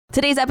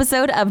Today's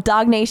episode of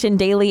DawgNation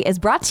Daily is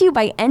brought to you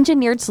by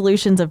Engineered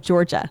Solutions of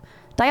Georgia.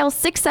 Dial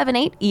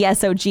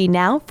 678-ESOG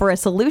now for a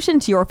solution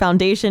to your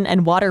foundation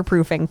and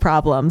waterproofing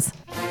problems.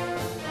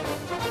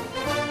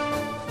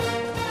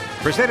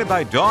 Presented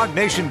by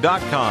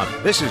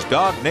DawgNation.com. This is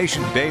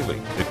DawgNation Daily,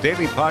 the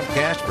daily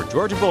podcast for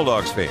Georgia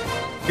Bulldogs fans.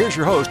 Here's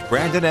your host,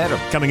 Brandon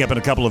Adams. Coming up in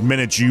a couple of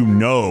minutes,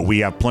 we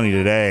have plenty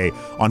today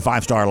on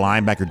five-star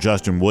linebacker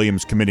Justin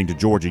Williams committing to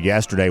Georgia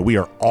yesterday. We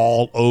are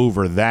all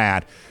over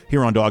that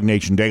here on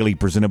DawgNation Daily,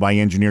 presented by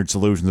Engineered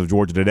Solutions of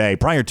Georgia today.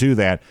 Prior to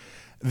that,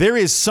 there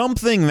is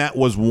something that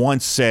was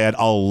once said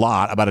a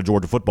lot about a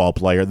Georgia football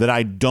player that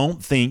I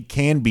don't think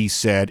can be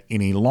said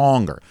any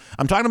longer.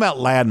 I'm talking about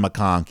Ladd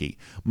McConkey.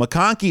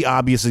 McConkey,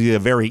 obviously, a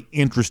very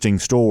interesting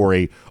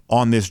story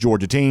on this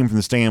Georgia team from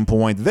the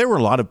standpoint that there were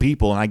a lot of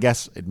people, and I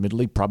guess,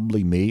 admittedly,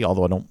 probably me,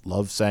 although I don't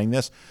love saying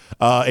this,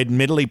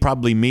 admittedly,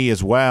 probably me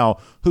as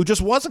well, who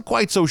just wasn't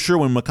quite so sure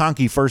when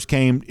McConkey first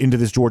came into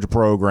this Georgia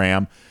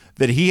program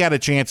that he had a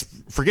chance,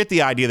 forget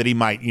the idea that he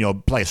might,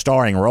 play a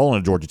starring role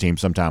in a Georgia team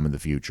sometime in the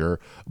future,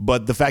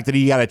 but the fact that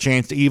he had a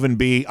chance to even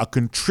be a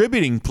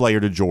contributing player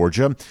to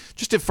Georgia,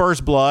 just at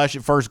first blush,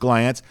 at first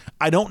glance,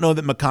 I don't know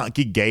that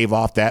McConkey gave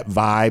off that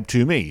vibe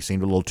to me. He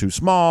seemed a little too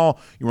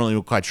small. You weren't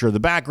really quite sure of the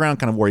background,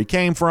 kind of where he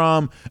came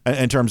from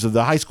in terms of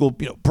the high school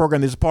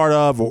program that he's a part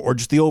of, or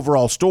just the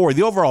overall story.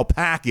 The overall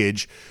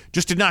package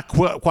just did not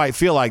quite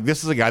feel like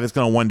this is a guy that's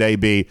going to one day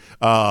be,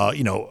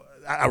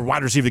 a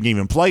wide receiver that can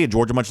even play at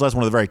Georgia, much less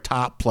one of the very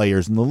top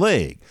players in the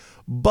league.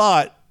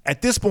 But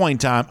at this point in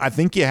time, I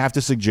think you have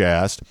to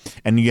suggest,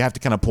 and you have to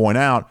kind of point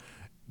out,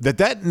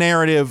 that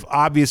narrative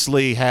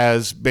obviously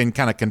has been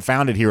kind of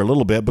confounded here a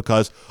little bit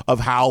because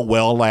of how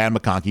well Ladd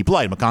McConkey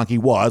played. McConkey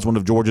was one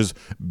of Georgia's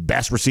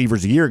best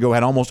receivers a year ago,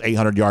 had almost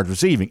 800 yards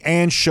receiving,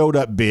 and showed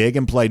up big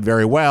and played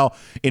very well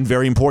in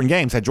very important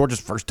games. Had Georgia's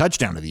first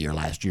touchdown of the year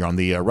last year on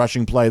the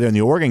rushing play there in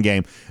the Oregon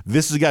game.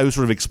 This is a guy who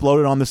sort of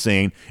exploded on the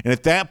scene, and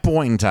at that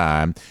point in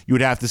time, you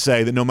would have to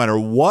say that no matter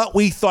what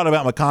we thought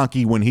about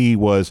McConkey when he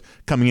was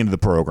coming into the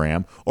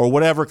program, or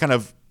whatever kind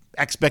of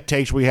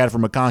expectation we had for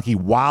McConkey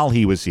while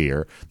he was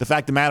here, the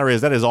fact of the matter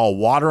is that is all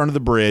water under the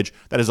bridge.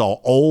 That is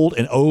all old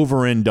and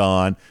over and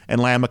done,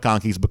 and Ladd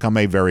McConkey's become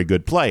a very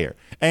good player.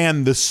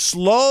 And the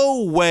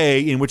slow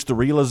way in which the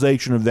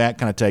realization of that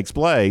kind of takes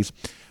place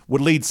would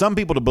lead some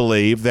people to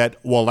believe that,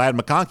 well, Ladd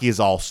McConkey is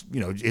all,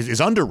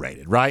 is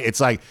underrated, right? It's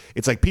like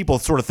people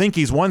sort of think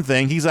he's one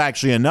thing, he's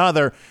actually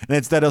another, and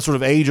it's that sort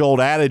of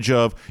age-old adage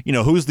of,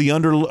 who's the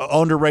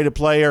underrated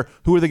player,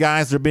 who are the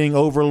guys that are being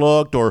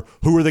overlooked, or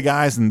who are the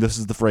guys, and this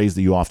is the phrase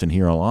that you often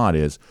hear a lot,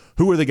 is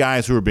who are the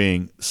guys who are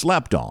being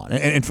slept on?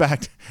 And in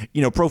fact,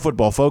 Pro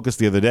Football Focus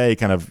the other day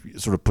kind of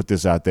sort of put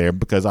this out there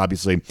because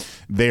obviously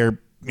they're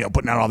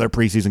putting out all their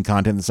preseason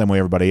content the same way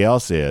everybody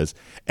else is.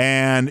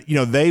 And,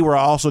 they were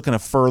also kind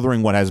of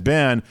furthering what has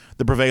been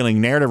the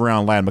prevailing narrative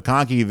around Ladd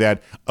McConkey,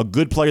 that a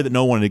good player that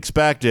no one had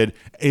expected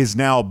is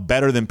now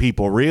better than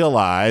people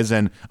realize.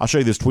 And I'll show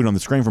you this tweet on the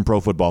screen from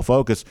Pro Football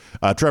Focus.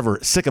 Trevor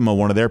Sikkema,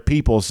 one of their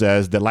people,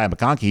 says that Ladd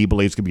McConkey, he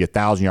believes, could be a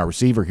 1,000-yard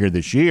receiver here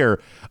this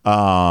year,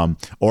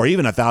 or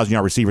even a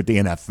 1,000-yard receiver at the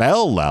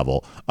NFL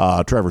level.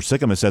 Trevor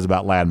Sikkema says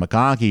about Ladd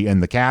McConkey,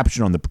 and the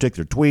caption on the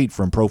particular tweet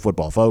from Pro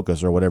Football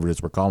Focus, or whatever it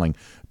is we're calling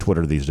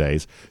Twitter these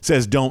days,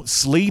 says, "Don't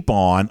sleep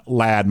on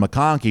Ladd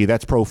McConkey."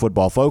 That's Pro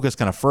Football Focus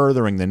kind of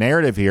furthering the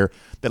narrative here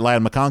that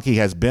Ladd McConkey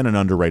has been an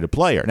underrated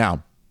player.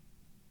 Now,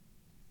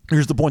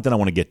 here's the point that I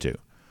want to get to.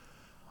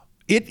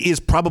 It is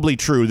probably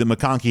true that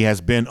McConkey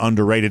has been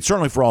underrated,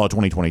 certainly for all of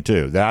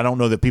 2022. That I don't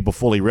know that people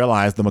fully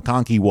realize that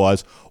McConkey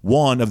was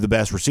one of the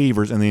best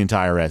receivers in the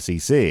entire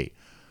SEC.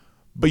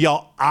 But,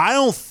 y'all, I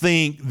don't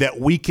think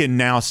that we can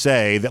now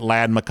say that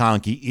Ladd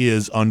McConkey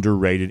is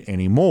underrated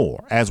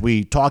anymore. As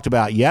we talked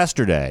about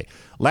yesterday,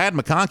 Ladd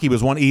McConkey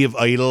was one of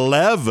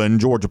 11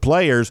 Georgia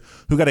players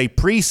who got a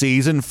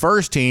preseason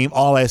first-team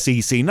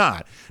All-SEC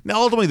nod. Now,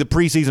 ultimately, the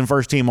preseason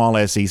first-team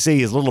All-SEC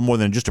is a little more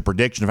than just a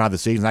prediction of how the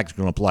season's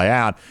actually going to play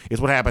out.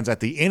 It's what happens at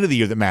the end of the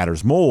year that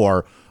matters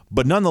more.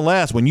 But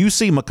nonetheless, when you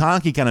see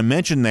McConkey kind of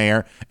mentioned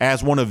there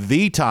as one of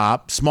the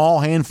top,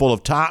 small handful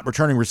of top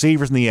returning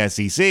receivers in the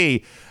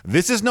SEC,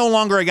 this is no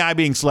longer a guy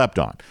being slept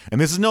on.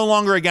 And this is no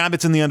longer a guy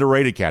that's in the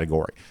underrated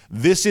category.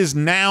 This is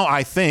now,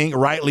 I think,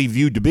 rightly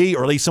viewed to be,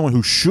 or at least someone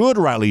who should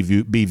rightly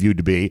be viewed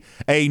to be,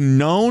 a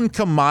known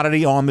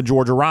commodity on the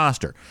Georgia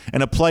roster.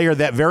 And a player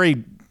that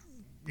very,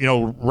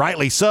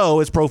 rightly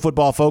so, as Pro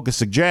Football Focus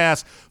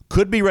suggests,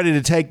 could be ready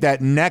to take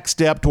that next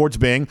step towards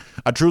being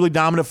a truly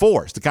dominant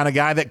force, the kind of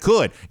guy that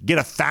could get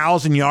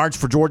 1,000 yards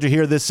for Georgia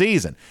here this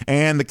season,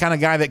 and the kind of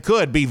guy that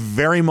could be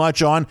very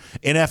much on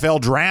NFL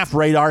draft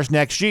radars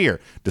next year.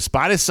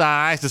 Despite his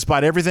size,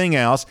 despite everything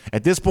else,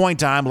 at this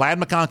point in time, Ladd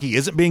McConkey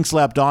isn't being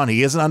slept on.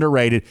 He isn't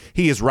underrated.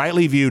 He is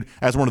rightly viewed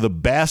as one of the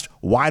best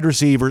wide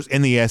receivers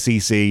in the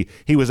SEC.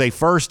 He was a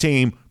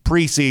first-team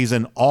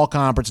preseason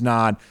all-conference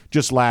nod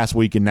just last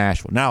week in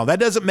Nashville. Now,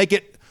 that doesn't make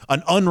it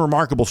an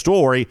unremarkable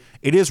story.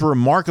 It is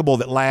remarkable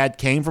that Ladd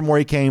came from where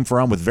he came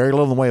from with very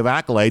little in the way of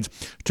accolades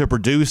to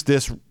produce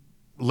this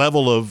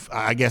level of,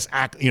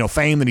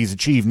 fame that he's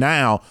achieved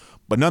now.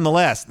 But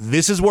nonetheless,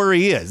 this is where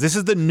he is. This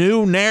is the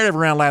new narrative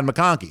around Ladd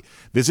McConkey.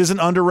 This isn't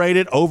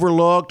underrated,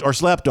 overlooked, or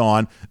slept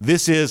on.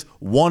 This is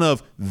one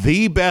of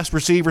the best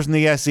receivers in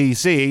the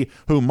SEC,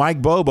 who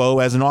Mike Bobo,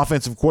 as an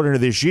offensive coordinator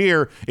this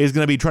year, is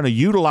going to be trying to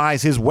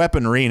utilize his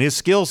weaponry and his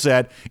skill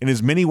set in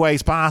as many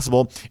ways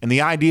possible. And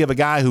the idea of a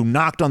guy who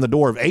knocked on the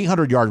door of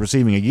 800 yards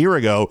receiving a year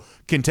ago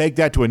can take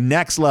that to a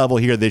next level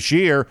here this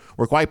year,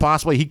 where quite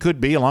possibly he could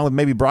be, along with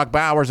maybe Brock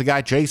Bowers, a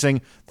guy chasing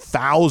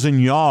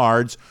 1,000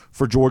 yards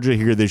for Georgia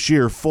here this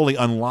year, fully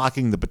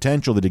unlocking the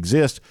potential that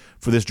exists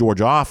for this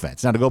Georgia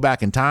offense. Now, to go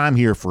back in time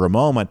here for a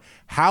moment,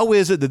 how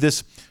is it that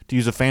this, to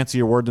use a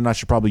fancier word than I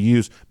should probably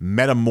use,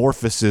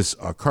 metamorphosis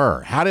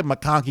occur? How did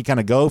McConkey kind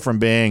of go from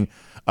being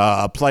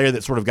a player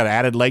that sort of got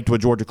added late to a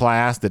Georgia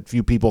class that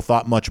few people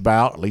thought much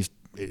about, at least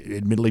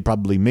admittedly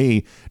probably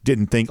me,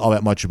 didn't think all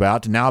that much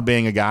about, to now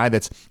being a guy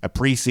that's a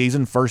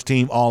preseason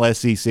first-team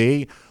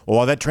All-SEC? Well,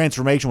 while that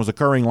transformation was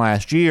occurring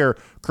last year,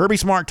 Kirby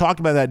Smart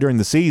talked about that during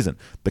the season.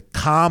 The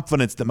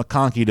confidence that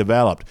McConkey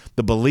developed,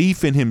 the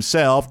belief in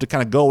himself to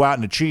kind of go out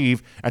and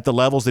achieve at the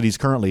levels that he's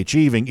currently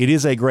achieving. It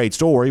is a great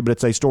story, but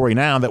it's a story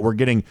now that we're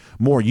getting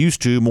more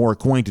used to, more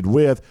acquainted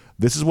with.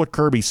 This is what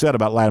Kirby said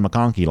about Ladd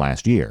McConkey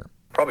last year.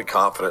 Probably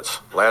confidence.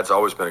 Ladd's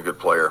always been a good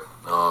player.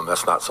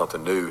 That's not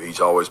something new.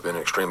 He's always been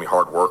an extremely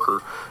hard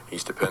worker.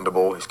 He's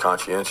dependable. He's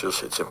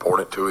conscientious. It's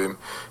important to him.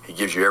 He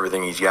gives you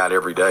everything he's got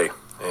every day.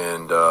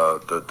 And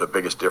the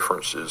biggest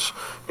difference is,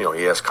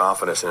 he has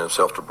confidence in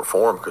himself to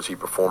perform, because he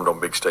performed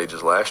on big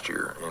stages last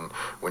year. And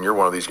when you're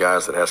one of these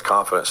guys that has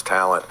confidence,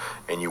 talent,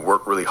 and you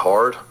work really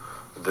hard,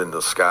 then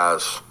the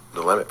sky's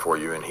the limit for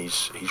you. And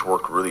he's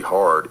worked really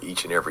hard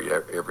each and every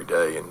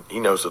day. And he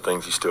knows the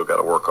things he's still got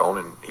to work on,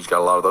 and he's got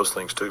a lot of those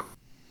things too.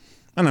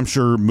 And I'm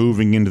sure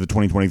moving into the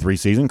 2023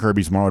 season,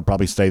 Kirby Smart would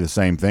probably say the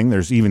same thing.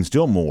 There's even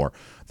still more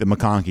that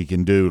McConkey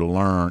can do to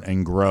learn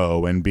and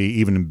grow and be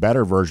even a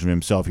better version of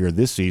himself here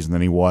this season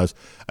than he was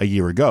a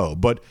year ago.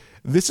 But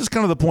this is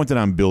kind of the point that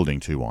I'm building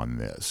to on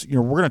this.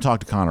 We're going to talk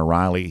to Connor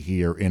Riley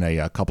here in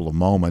a couple of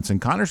moments, and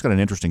Connor's got an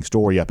interesting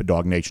story up at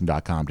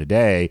DawgNation.com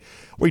today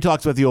where he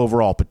talks about the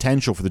overall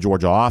potential for the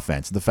Georgia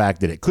offense, the fact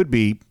that it could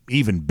be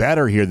even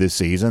better here this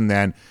season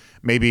than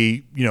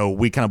maybe,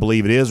 we kind of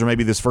believe it is, or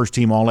maybe this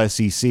first-team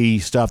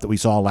All-SEC stuff that we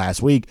saw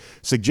last week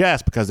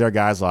suggests, because there are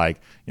guys like,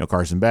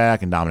 Carson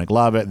Beck and Dominic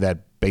Lovett that,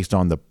 based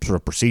on the sort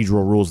of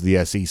procedural rules of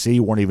the SEC,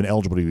 weren't even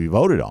eligible to be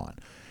voted on.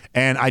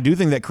 And I do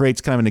think that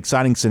creates kind of an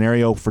exciting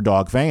scenario for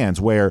Dog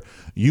fans, where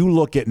you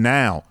look at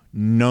now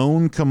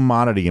known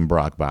commodity in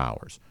Brock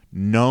Bowers,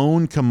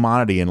 known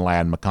commodity in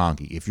Ladd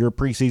McConkey. If you're a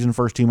preseason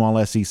first-team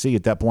All-SEC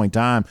at that point in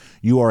time,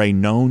 you are a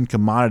known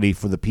commodity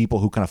for the people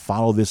who kind of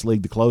follow this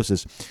league the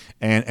closest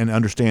and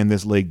understand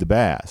this league the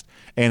best.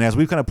 And as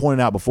we've kind of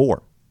pointed out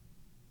before,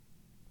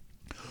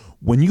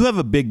 when you have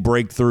a big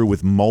breakthrough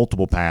with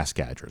multiple pass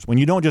catchers, when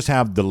you don't just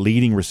have the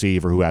leading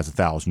receiver who has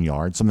 1,000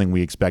 yards, something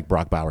we expect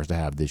Brock Bowers to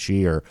have this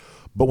year,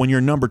 but when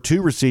your number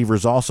two receiver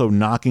is also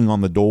knocking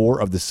on the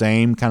door of the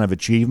same kind of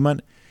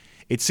achievement,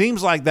 it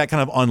seems like that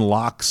kind of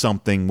unlocks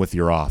something with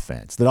your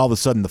offense, that all of a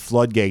sudden the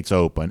floodgates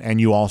open and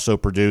you also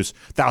produce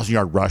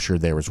 1,000-yard rusher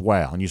there as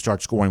well, and you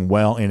start scoring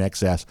well in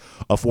excess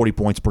of 40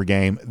 points per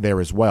game there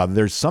as well.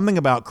 There's something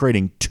about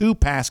creating two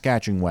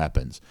pass-catching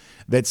weapons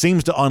that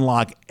seems to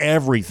unlock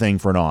everything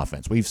for an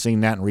offense. We've seen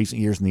that in recent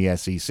years in the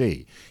SEC.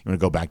 You want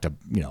to go back to,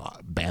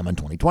 Bama in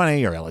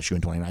 2020 or LSU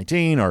in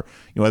 2019 or,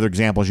 other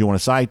examples you want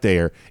to cite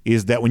there,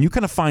 is that when you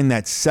kind of find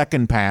that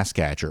second pass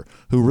catcher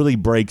who really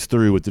breaks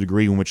through at the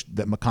degree in which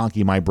that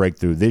McConkey might break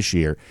through this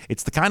year,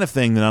 it's the kind of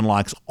thing that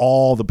unlocks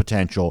all the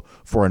potential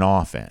for an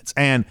offense.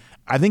 And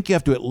I think you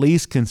have to at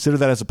least consider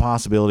that as a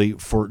possibility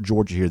for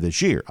Georgia here this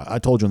year. I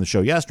told you on the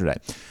show yesterday,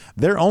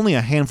 there are only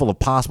a handful of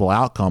possible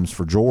outcomes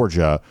for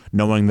Georgia,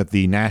 knowing that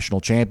the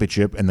national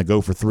championship and the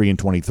go for 3 in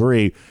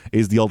 23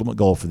 is the ultimate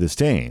goal for this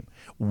team.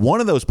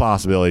 One of those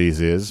possibilities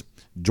is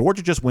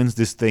Georgia just wins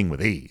this thing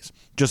with ease,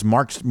 just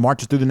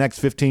marches through the next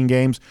 15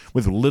 games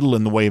with little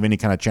in the way of any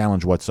kind of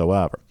challenge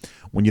whatsoever.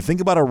 When you think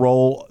about a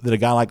role that a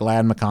guy like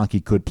Ladd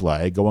McConkey could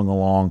play, going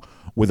along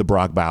with a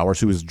Brock Bowers,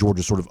 who is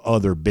Georgia's sort of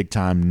other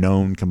big-time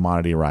known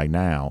commodity right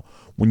now,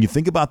 when you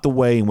think about the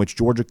way in which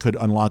Georgia could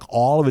unlock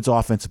all of its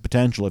offensive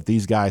potential if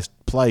these guys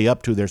play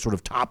up to their sort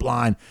of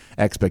top-line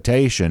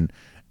expectation,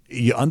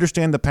 you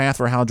understand the path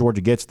for how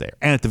Georgia gets there.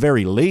 And at the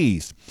very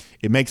least,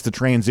 it makes the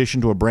transition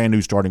to a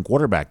brand-new starting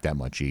quarterback that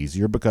much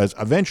easier, because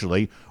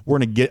eventually we're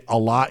going to get a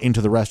lot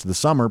into the rest of the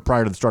summer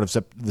prior to the start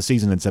of the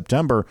season in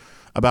September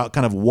about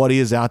kind of what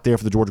is out there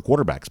for the Georgia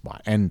quarterback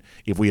spot. And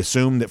if we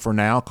assume that for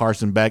now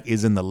Carson Beck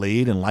is in the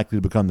lead and likely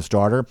to become the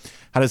starter,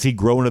 how does he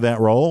grow into that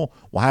role?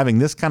 Well, having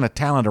this kind of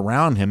talent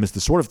around him is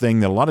the sort of thing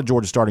that a lot of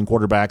Georgia starting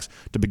quarterbacks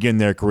to begin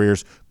their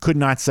careers could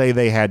not say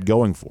they had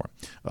going for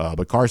him.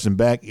 But Carson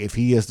Beck, if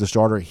he is the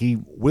starter, he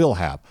will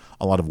have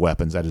a lot of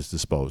weapons at his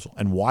disposal.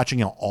 And watching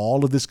how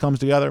all of this comes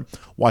together,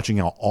 watching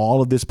how all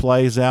of this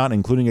plays out,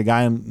 including a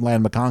guy in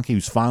Ladd McConkey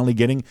who's finally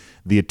getting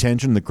the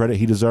attention, the credit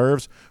he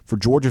deserves, for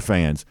Georgia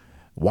fans,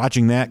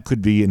 watching that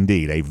could be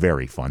indeed a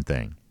very fun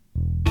thing.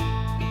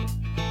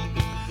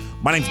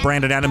 My name's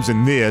Brandon Adams,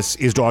 and this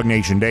is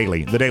DawgNation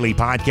Daily, the daily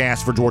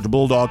podcast for Georgia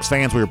Bulldogs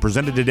fans. We are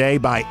presented today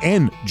by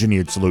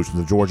Engineered Solutions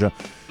of Georgia,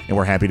 and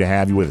we're happy to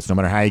have you with us. No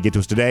matter how you get to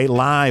us today,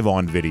 live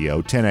on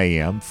video, 10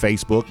 a.m.,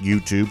 Facebook,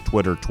 YouTube,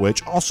 Twitter,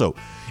 Twitch. Also,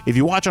 if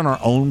you watch on our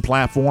own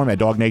platform at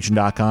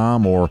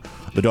DawgNation.com or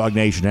the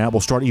DawgNation app, we'll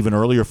start even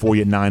earlier for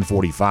you at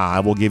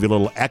 9:45. We'll give you a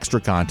little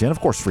extra content, of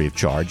course, free of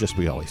charge, as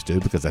we always do,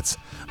 because that's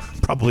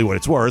probably what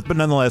it's worth. But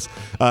nonetheless,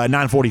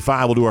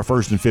 9:45, we'll do our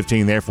first and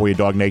 15 there for you,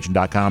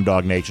 DawgNation.com,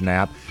 DawgNation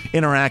app.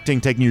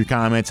 Interacting, taking your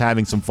comments,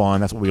 having some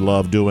fun. That's what we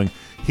love doing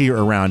here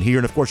around here.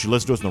 And, of course, you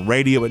listen to us on the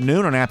radio at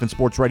noon on App and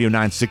Sports Radio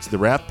 960 The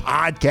Ref,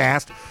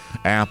 podcast,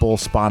 Apple,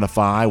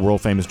 Spotify,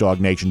 world-famous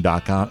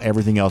DawgNation.com,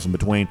 everything else in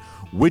between.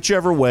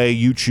 Whichever way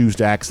you choose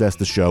to access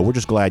the show, we're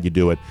just glad you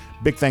do it.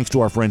 Big thanks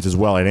to our friends as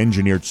well at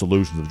Engineered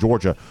Solutions of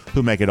Georgia,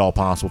 who make it all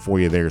possible for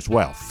you there as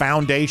well.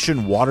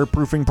 Foundation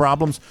waterproofing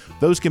problems,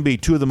 those can be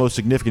two of the most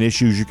significant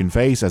issues you can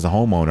face as a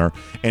homeowner.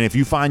 And if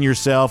you find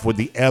yourself with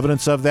the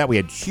evidence of that, we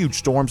had huge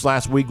storms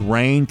last week,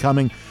 rain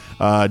coming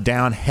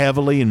down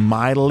heavily and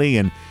mightily,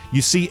 and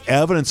you see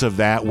evidence of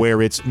that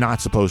where it's not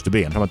supposed to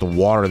be. I'm talking about the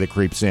water that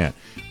creeps in.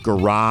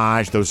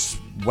 Garage, those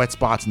wet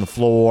spots in the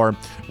floor,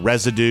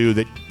 residue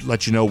that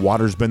lets you know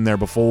water's been there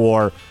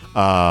before,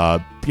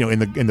 in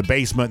the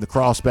basement, the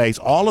crawl space.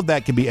 All of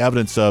that can be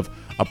evidence of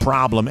a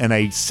problem and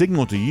a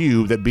signal to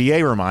you that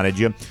BA reminded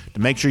you to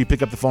make sure you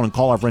pick up the phone and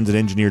call our friends at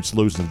Engineered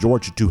Solutions of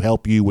Georgia to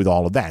help you with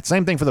all of that.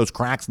 Same thing for those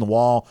cracks in the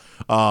wall.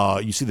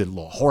 You see the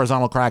little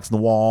horizontal cracks in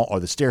the wall or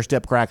the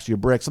stair-step cracks to your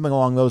brick, something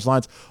along those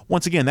lines.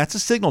 Once again, that's a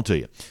signal to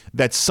you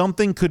that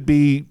something could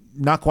be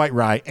not quite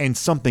right and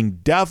something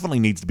definitely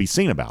needs to be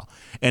seen about.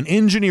 And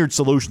Engineered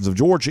Solutions of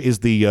Georgia is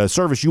the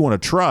service you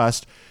want to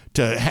trust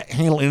to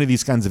handle any of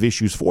these kinds of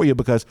issues for you,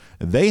 because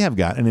they have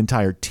got an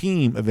entire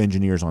team of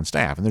engineers on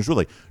staff. And there's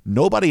really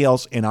nobody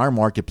else in our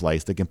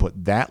marketplace that can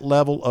put that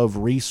level of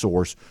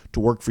resource to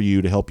work for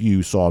you to help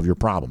you solve your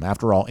problem.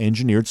 After all,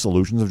 Engineered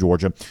Solutions of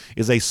Georgia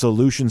is a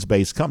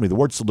solutions-based company. The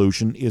word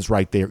solution is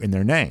right there in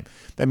their name.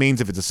 That means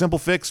if it's a simple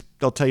fix,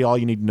 they'll tell you all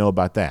you need to know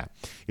about that.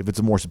 If it's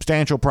a more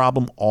substantial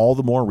problem, all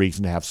the more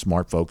reason to have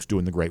smart folks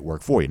doing the great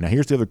work for you. Now,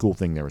 here's the other cool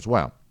thing there as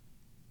well.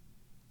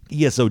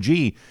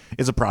 ESOG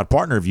is a proud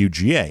partner of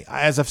UGA.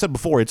 As I've said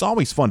before, it's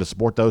always fun to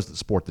support those that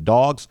support the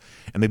dogs,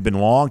 and they've been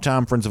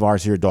longtime friends of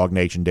ours here at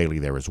DawgNation Daily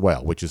there as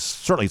well, which is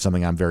certainly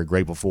something I'm very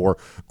grateful for.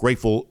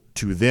 Grateful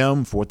to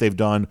them for what they've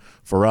done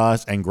for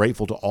us, and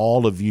grateful to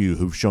all of you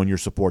who've shown your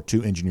support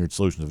to Engineered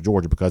Solutions of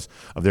Georgia because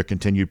of their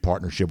continued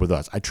partnership with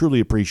us. I truly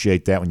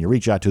appreciate that. When you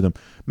reach out to them,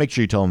 make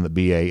sure you tell them that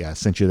BA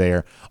sent you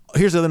there.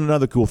 Here's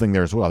another cool thing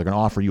there as well. They're going to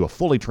offer you a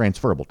fully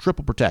transferable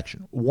triple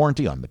protection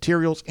warranty on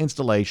materials,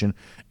 installation,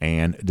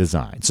 and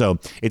design. So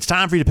it's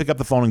time for you to pick up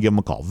the phone and give them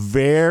a call.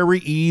 Very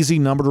easy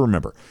number to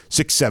remember,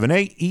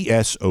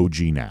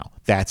 678-ESOG now.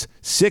 That's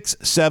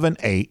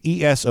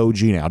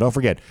 678-ESOG now. Don't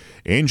forget,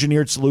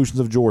 Engineered Solutions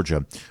of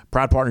Georgia,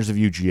 proud partners of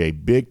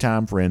UGA,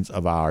 big-time friends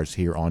of ours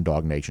here on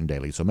DawgNation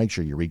Daily. So make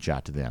sure you reach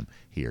out to them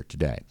here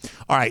today.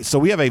 All right, so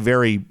we have a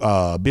very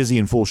busy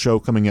and full show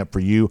coming up for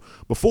you.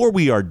 Before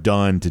we are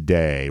done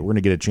today, we're going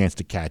to get a chance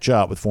to catch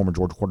up with former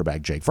Georgia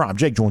quarterback Jake Fromm.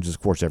 Jake joins us,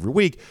 of course, every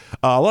week.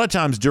 A lot of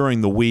times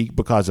during the week,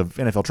 because of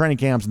NFL training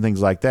camps and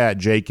things like that,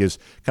 Jake is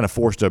kind of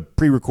forced to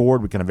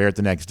pre-record. We kind of air it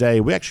the next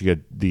day. We actually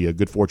get the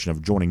good fortune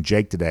of joining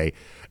Jake today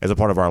as a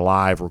part of our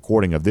live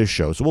recording of this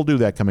show. So we'll do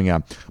that coming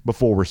up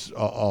before we're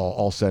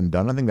all said and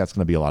done. I think that's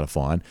going to be a lot of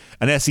fun.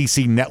 An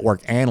SEC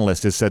network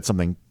analyst has said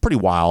something pretty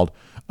wild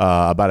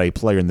about a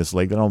player in this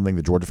league that I don't think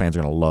the Georgia fans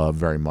are going to love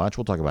very much.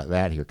 We'll talk about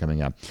that here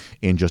coming up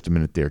in just a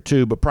minute there,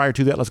 too. But prior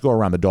to that, let's go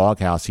around the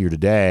doghouse here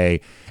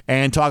today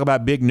and talk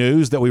about big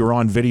news that we were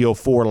on video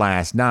for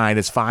last night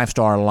as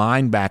five-star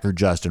linebacker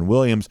Justin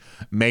Williams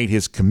made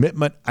his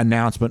commitment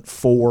announcement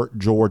for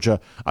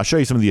Georgia. I'll show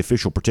you some of the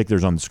official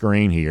particulars on the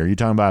screen here. You're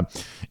talking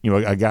about,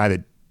 a guy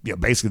that,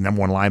 basically the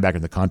number one linebacker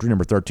in the country,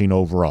 number 13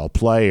 overall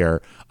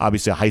player,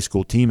 obviously a high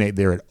school teammate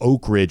there at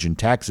Oak Ridge in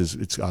Texas.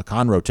 It's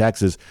Conroe,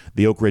 Texas,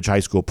 the Oak Ridge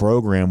High School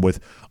program with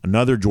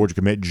another Georgia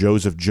commit,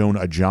 Joseph Joan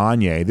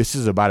Ajanye. This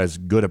is about as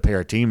good a pair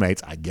of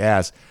teammates, I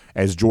guess,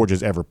 as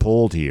Georgia's ever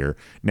pulled here.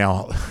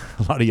 Now,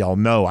 a lot of y'all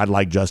know I'd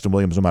like Justin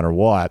Williams no matter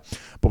what,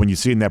 but when you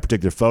see in that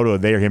particular photo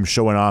there, him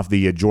showing off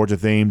the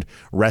Georgia-themed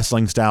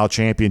wrestling-style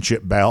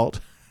championship belt,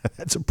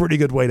 that's a pretty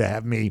good way to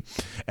have me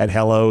at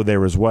hello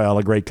there as well.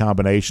 A great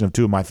combination of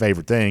two of my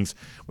favorite things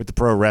with the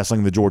pro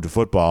wrestling and the Georgia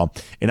football.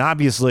 And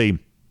obviously,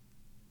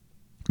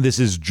 this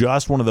is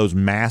just one of those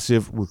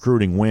massive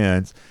recruiting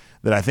wins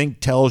that I think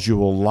tells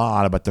you a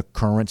lot about the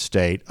current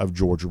state of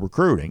Georgia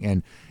recruiting.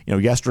 And,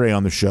 yesterday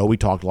on the show, we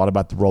talked a lot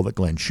about the role that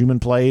Glenn Schumann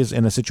plays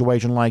in a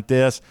situation like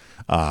this.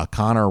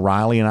 Connor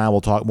Riley and I will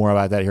talk more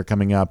about that here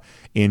coming up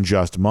in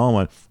just a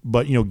moment.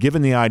 But,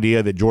 given the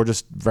idea that Georgia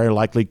very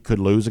likely could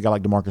lose a guy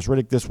like DeMarcus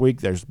Riddick this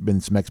week, there's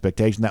been some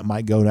expectation that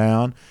might go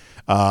down.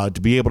 To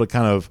be able to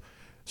kind of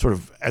sort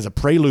of as a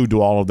prelude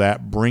to all of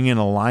that, bring in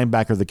a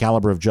linebacker of the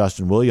caliber of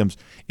Justin Williams,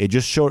 it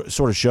just sort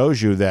of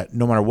shows you that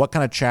no matter what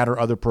kind of chatter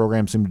other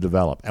programs seem to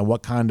develop and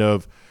what kind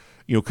of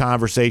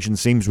conversation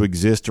seems to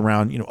exist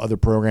around, other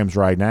programs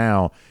right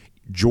now.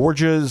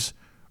 Georgia's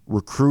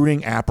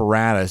recruiting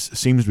apparatus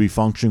seems to be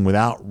functioning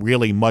without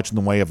really much in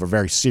the way of a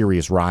very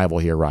serious rival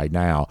here right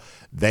now.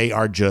 They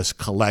are just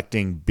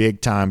collecting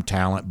big-time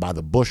talent by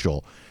the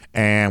bushel.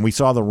 And we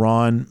saw the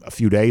run a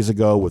few days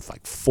ago with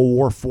like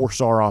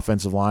four-star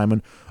offensive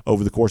linemen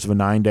over the course of a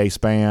 9-day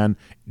span.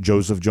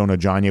 Joseph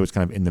Jonah-Janye was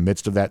kind of in the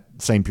midst of that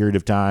same period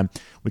of time.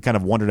 We kind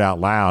of wondered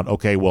out loud,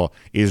 okay, well,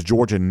 is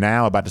Georgia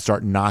now about to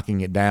start knocking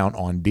it down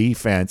on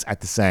defense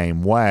at the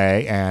same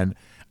way? And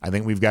I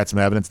think we've got some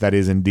evidence that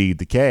is indeed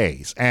the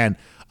case. And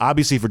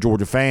obviously for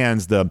Georgia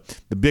fans, the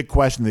big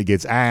question that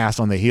gets asked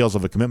on the heels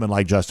of a commitment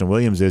like Justin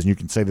Williams is, and you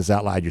can say this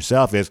out loud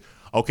yourself, is,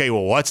 okay,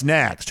 well, what's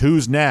next?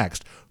 Who's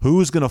next?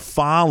 Who's going to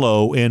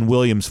follow in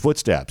Williams'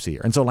 footsteps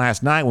here? And so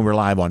last night when we were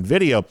live on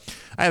video,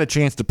 I had a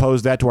chance to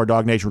pose that to our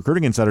DawgNation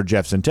recruiting insider,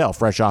 Jeff Sintel,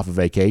 fresh off of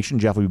vacation.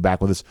 Jeff will be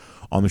back with us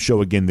on the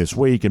show again this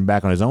week and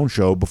back on his own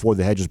show Before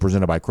the Hedge is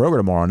presented by Kroger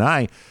tomorrow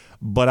night.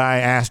 But I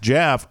asked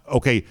Jeff,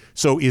 okay,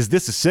 so is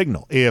this a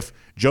signal? If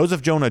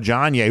Joseph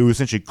Jonah-Janye, who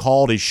essentially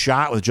called his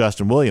shot with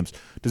Justin Williams,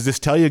 does this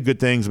tell you good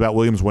things about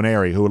Williams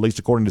Nwaneri, who at least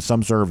according to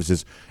some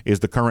services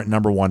is the current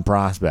number one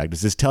prospect? Does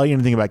this tell you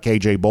anything about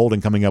KJ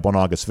Bolden coming up on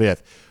August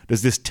 5th?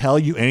 Does this tell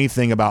you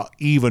anything about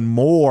even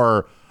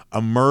more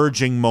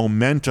emerging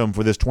momentum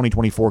for this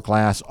 2024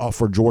 class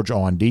for Georgia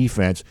on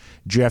defense?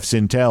 Jeff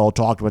Sintel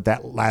talked about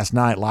that last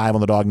night live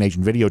on the DawgNation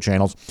video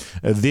channels.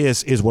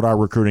 This is what our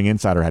recruiting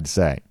insider had to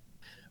say.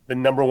 The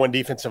number one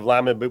defensive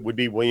lineman would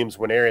be Williams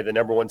Nwaneri. The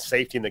number one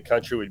safety in the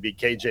country would be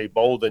KJ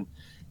Bolden.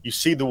 You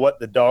see what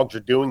the Dogs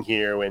are doing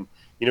here, and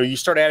you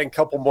start adding a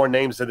couple more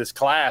names to this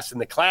class, and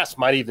the class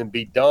might even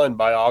be done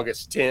by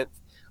August 10th,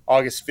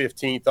 August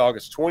 15th,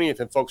 August 20th,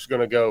 and folks are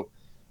going to go,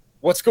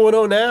 what's going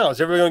on now?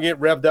 Is everybody going to get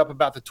revved up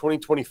about the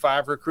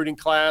 2025 recruiting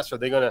class? Or are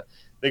they're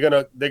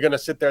going to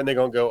sit there and they're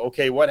going to go,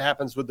 okay, what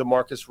happens with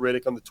DeMarcus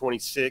Riddick on the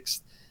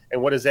 26th,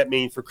 and what does that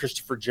mean for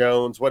Christopher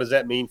Jones? What does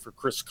that mean for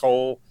Chris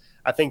Cole?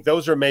 I think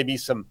those are maybe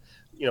some,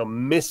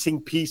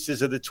 missing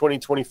pieces of the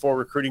 2024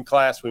 recruiting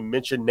class. We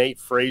mentioned Nate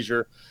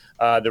Frazier,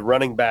 the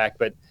running back,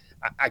 but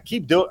I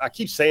keep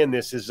saying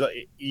this is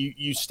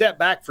you step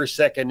back for a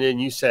second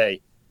and you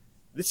say,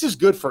 this is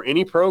good for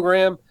any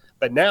program,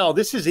 but now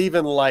this is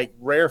even like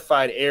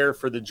rarefied air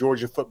for the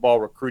Georgia football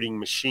recruiting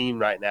machine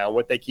right now,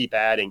 what they keep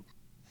adding.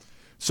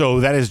 So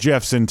that is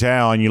Jeff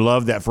Sintel, and you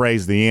love that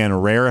phrase at the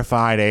end,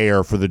 rarefied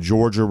air for the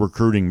Georgia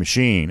recruiting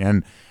machine.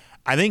 And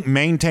I think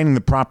maintaining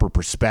the proper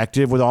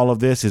perspective with all of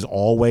this is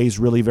always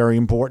really very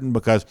important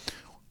because,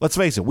 let's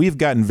face it, we've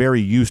gotten very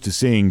used to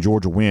seeing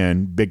Georgia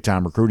win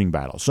big-time recruiting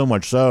battles, so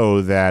much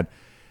so that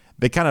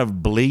they kind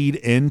of bleed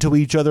into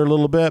each other a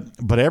little bit,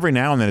 but every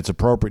now and then it's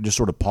appropriate to just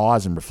sort of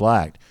pause and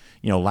reflect.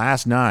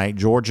 Last night,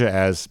 Georgia,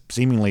 as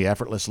seemingly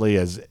effortlessly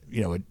as,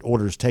 it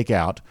orders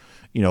takeout,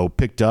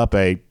 picked up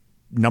a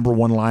number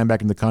one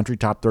linebacker in the country,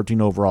 top 13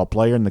 overall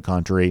player in the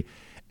country,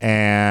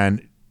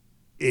 and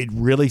it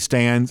really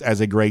stands as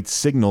a great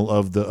signal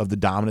of the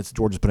dominance that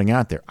Georgia's putting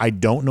out there. I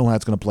don't know how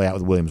it's going to play out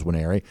with Williams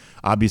Nwaneri.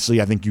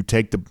 Obviously, I think you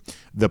take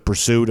the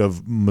pursuit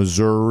of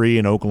Missouri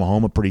and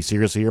Oklahoma pretty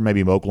seriously here.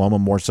 Maybe Oklahoma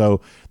more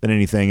so than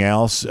anything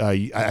else.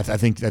 I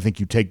think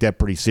you take that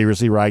pretty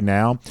seriously right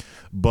now.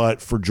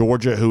 But for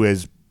Georgia, who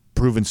has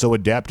proven so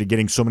adept at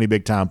getting so many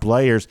big-time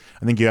players,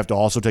 I think you have to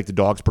also take the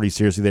Dogs pretty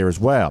seriously there as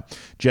well.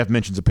 Jeff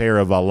mentions a pair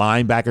of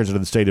linebackers out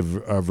of the state of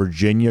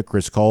Virginia,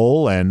 Chris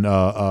Cole and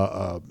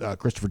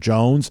Christopher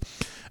Jones.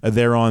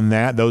 They're on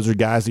that. Those are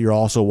guys that you're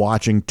also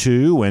watching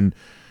too. And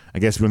I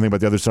guess if you think about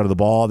the other side of the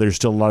ball, there's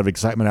still a lot of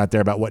excitement out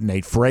there about what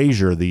Nate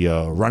Frazier, the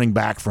running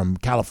back from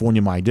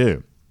California, might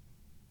do.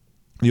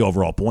 The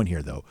overall point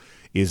here, though,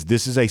 is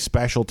this is a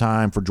special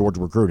time for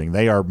Georgia recruiting.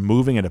 They are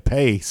moving at a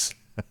pace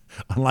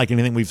unlike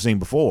anything we've seen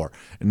before.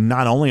 And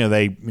not only are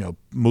they,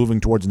 moving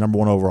towards the number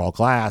one overall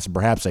class, and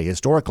perhaps a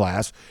historic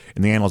class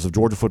in the annals of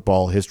Georgia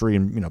football history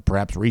and,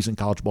 perhaps recent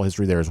college football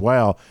history there as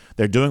well,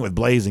 they're doing it with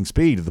blazing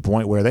speed to the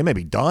point where they may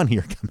be done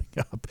here coming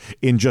up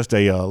in just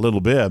a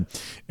little bit,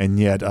 and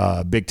yet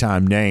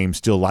big-time names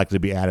still likely to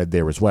be added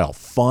there as well.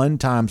 Fun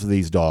times for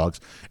these Dogs,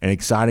 an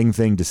exciting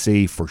thing to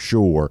see for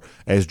sure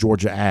as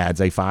Georgia adds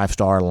a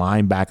 5-star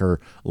linebacker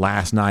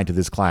last night to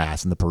this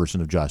class in the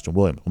person of Justin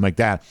Williams. We'll make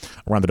that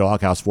around the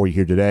doghouse for you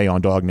here today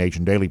on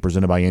DawgNation Daily,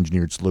 presented by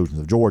Engineered Solutions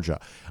of Georgia.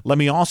 Let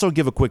me also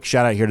give a quick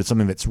shout out here to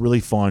something that's really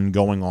fun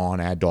going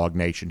on at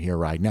DawgNation here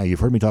right now. You've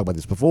heard me talk about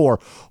this before.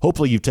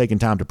 Hopefully you've taken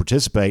time to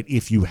participate.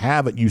 If you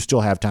haven't, you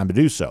still have time to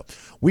do so.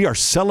 We are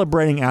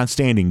celebrating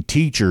outstanding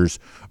teachers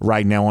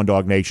right now on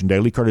DawgNation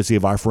Daily, courtesy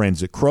of our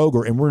friends at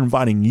Kroger, and we're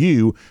inviting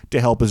you to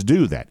help us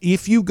do that.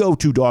 If you go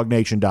to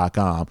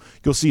DawgNation.com,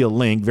 you'll see a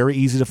link, very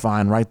easy to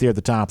find, right there at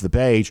the top of the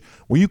page,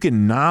 where you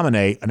can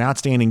nominate an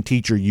outstanding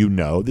teacher you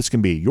know. This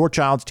can be your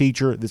child's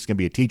teacher. This can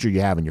be a teacher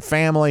you have in your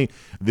family.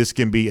 This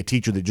can be a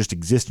teacher that just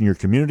exists in your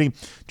community.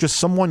 Just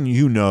someone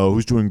you know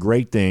who's doing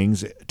great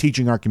things,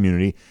 teaching our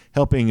community,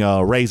 helping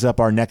raise up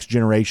our next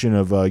generation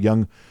of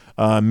young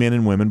men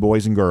and women,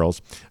 boys and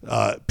girls,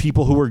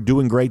 people who are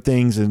doing great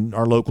things in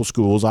our local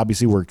schools.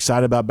 Obviously, we're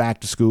excited about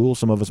back to school,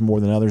 some of us more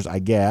than others, I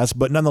guess,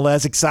 but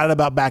nonetheless excited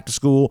about back to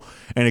school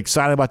and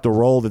excited about the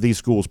role that these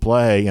schools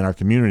play in our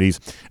communities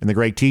and the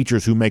great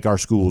teachers who make our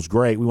schools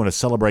great. We want to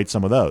celebrate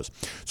some of those.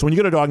 So when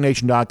you go to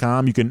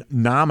DawgNation.com, you can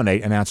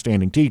nominate an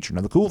outstanding teacher.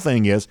 Now, the cool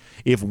thing is,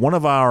 if one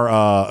of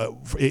our,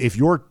 if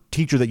your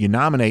teacher that you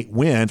nominate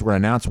wins, we're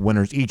going to announce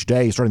winners each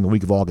day starting the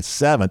week of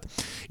August 7th.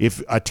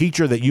 If a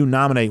teacher that you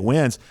nominate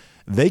wins,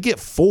 they get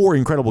 4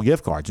 incredible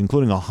gift cards,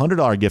 including a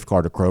 $100 gift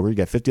card to Kroger. You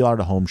get $50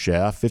 to Home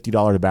Chef,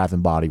 $50 to Bath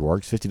and Body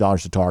Works,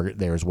 $50 to Target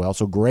there as well.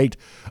 So great,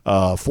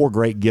 4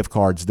 great gift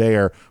cards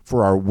there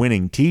for our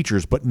winning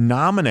teachers. But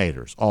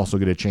nominators also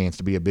get a chance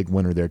to be a big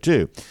winner there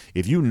too.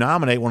 If you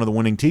nominate one of the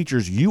winning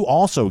teachers, you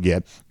also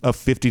get a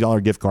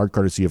 $50 gift card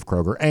courtesy of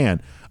Kroger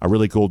and a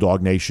really cool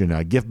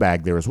DawgNation gift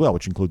bag there as well,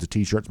 which includes a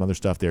T-shirt, some other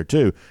stuff there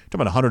too.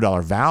 Talking about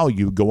 $100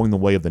 value going the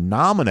way of the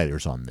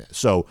nominators on this.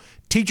 So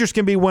teachers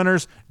can be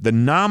winners. The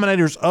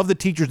nominators of the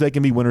teachers, they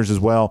can be winners as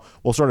well.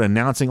 We'll start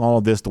announcing all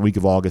of this the week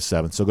of August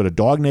 7th. So go to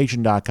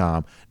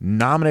DawgNation.com,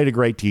 nominate a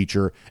great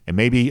teacher, and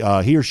maybe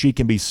he or she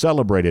can be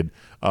celebrated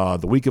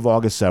the week of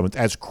August 7th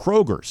as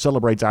Kroger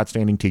celebrates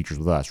outstanding teachers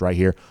with us right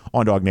here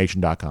on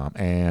DawgNation.com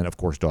and, of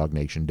course,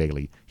 DawgNation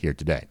Daily here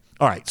today.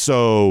 All right,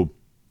 so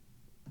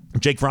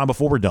Jake Fromm,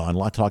 before we're done, a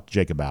lot to talk to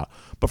Jake about.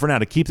 But for now,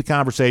 to keep the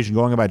conversation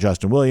going about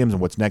Justin Williams and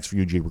what's next for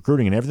UGA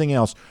recruiting and everything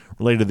else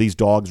related to these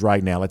dogs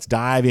right now, let's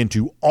dive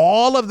into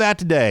all of that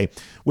today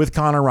with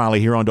Connor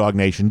Riley here on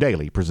DawgNation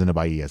Daily, presented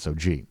by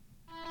ESOG.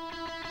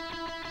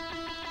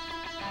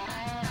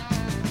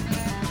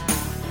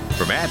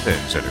 From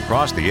Athens and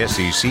across the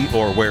SEC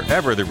or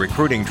wherever the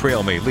recruiting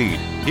trail may lead,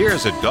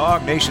 here's a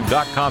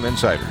DawgNation.com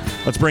insider.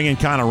 Let's bring in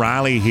Connor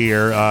Riley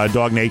here,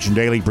 DawgNation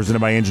Daily, presented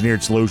by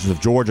Engineered Solutions of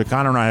Georgia.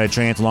 Connor and I had a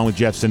chance, along with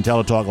Jeff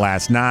Centella, talk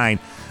last night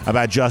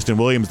about Justin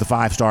Williams, the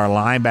 5-star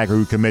linebacker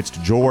who commits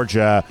to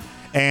Georgia.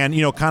 And,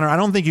 you know, Connor, I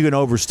don't think you can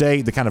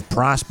overstate the kind of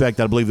prospect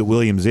that I believe that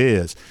Williams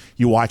is.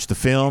 You watch the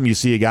film, you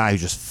see a guy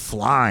who's just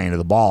flying to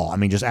the ball. I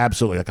mean, just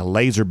absolutely like a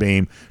laser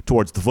beam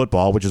towards the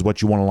football, which is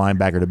what you want a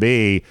linebacker to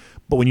be.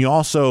 But when you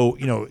also,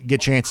 you know,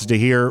 get chances to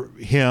hear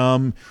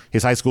him,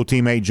 his high school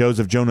teammate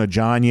Joseph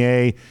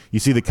Jonah-Janye, you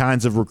see the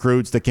kinds of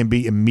recruits that can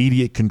be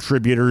immediate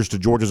contributors to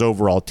Georgia's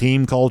overall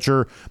team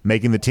culture,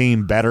 making the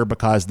team better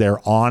because they're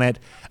on it.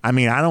 I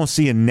mean, I don't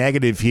see a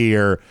negative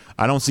here.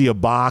 I don't see a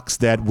box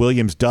that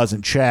Williams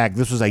doesn't check.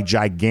 This was a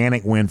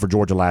gigantic win for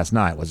Georgia last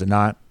night, was it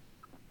not?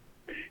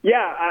 Yeah,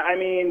 I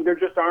mean, there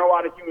just aren't a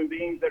lot of human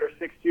beings that are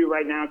 6'2"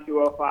 right now,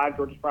 205.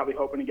 Georgia's probably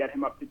hoping to get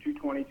him up to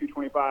 220,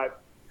 225.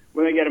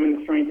 When they get him in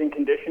the strength and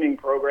conditioning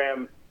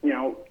program, you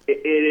know, it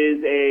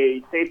is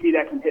a safety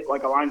that can hit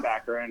like a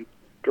linebacker. And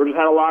Georgia's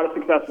had a lot of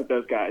success with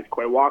those guys.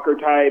 Quay Walker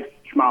types,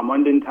 Jamal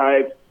Munden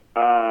types,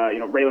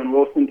 Raylan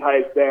Wilson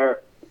types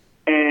there.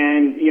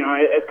 And, you know,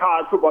 as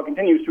college football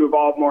continues to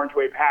evolve more into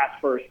a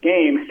pass-first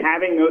game,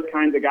 having those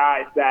kinds of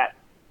guys that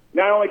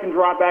not only can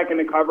drop back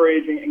into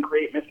coverage and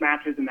create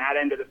mismatches in that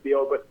end of the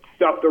field, but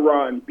stuff the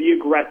run, be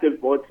aggressive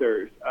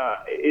blitzers,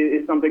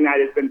 is something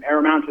that has been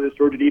paramount to this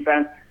Georgia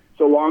defense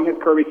so long as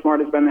Kirby Smart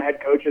has been the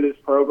head coach of this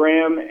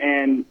program.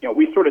 And, you know,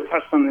 we sort of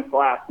touched on this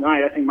last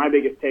night. I think my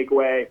biggest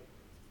takeaway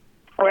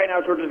right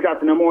now, Georgia's got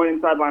the number 1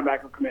 inside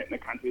linebacker commit in the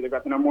country. They've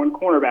got the number 1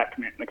 cornerback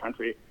commit in the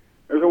country.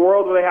 There's a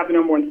world where they have the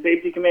number 1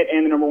 safety commit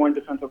and the number 1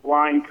 defensive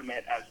line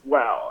commit as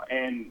well.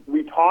 And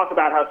we talk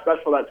about how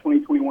special that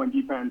 2021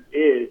 defense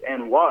is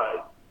and was.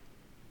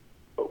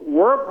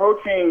 We're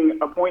approaching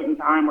a point in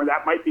time where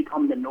that might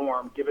become the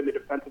norm, given the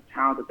defensive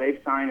talent that they've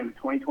signed in the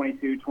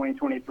 2022,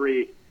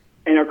 2023,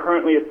 and are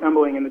currently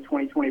assembling in the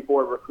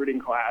 2024 recruiting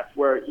class,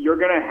 where you're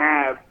going to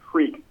have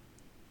freaks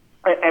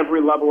at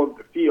every level of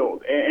the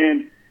field.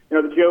 And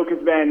you know, the joke has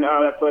been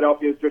that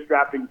Philadelphia is just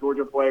drafting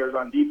Georgia players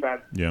on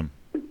defense. Yeah.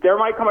 There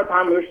might come a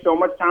time where there's so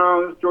much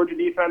talent on this Georgia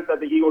defense that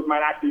the Eagles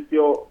might actually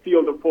field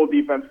a full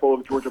defense full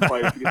of Georgia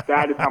players, because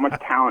that is how much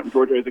talent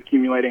Georgia is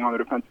accumulating on the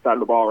defensive side of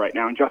the ball right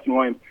now. And Justin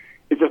Williams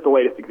is just the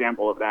latest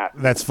example of that.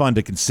 That's fun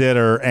to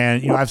consider.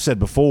 And, you know, I've said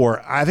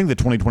before, I think the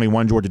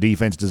 2021 Georgia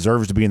defense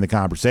deserves to be in the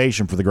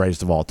conversation for the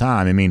greatest of all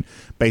time. I mean,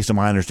 based on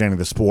my understanding of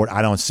the sport,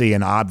 I don't see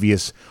an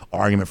obvious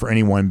argument for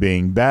anyone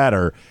being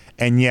better.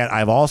 And yet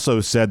I've also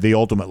said the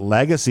ultimate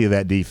legacy of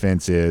that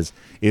defense is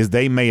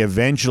they may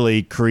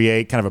eventually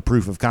create kind of a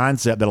proof of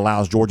concept that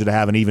allows Georgia to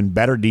have an even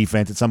better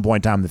defense at some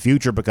point in time in the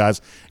future,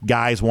 because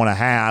guys want to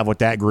have what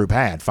that group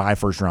had, 5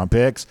 first-round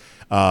picks,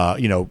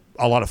 you know,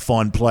 a lot of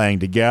fun playing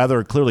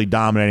together, clearly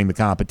dominating the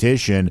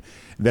competition,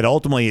 that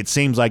ultimately it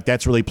seems like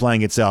that's really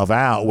playing itself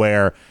out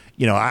where,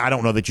 you know, I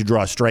don't know that you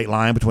draw a straight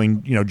line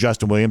between, you know,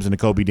 Justin Williams and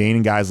Nakobe Dean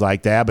and guys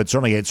like that, but it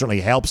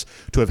certainly helps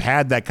to have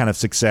had that kind of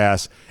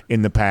success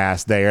in the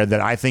past there,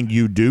 that I think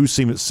you do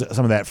see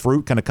some of that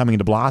fruit kind of coming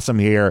into blossom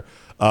here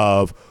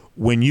of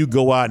when you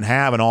go out and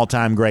have an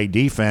all-time great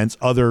defense,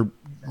 other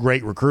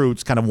great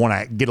recruits kind of want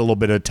to get a little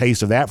bit of a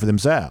taste of that for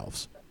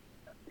themselves.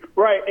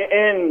 Right,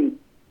 and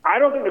I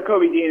don't think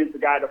Nakobe Dean is the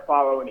guy to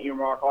follow and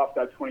earmark off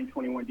that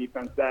 2021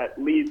 defense that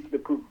leads to the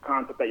proof of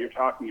concept that you're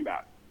talking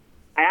about.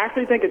 I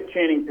actually think it's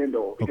Channing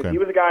Tindall because Okay. he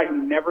was a guy who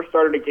never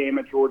started a game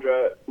at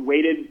Georgia,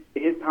 waited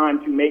his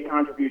time to make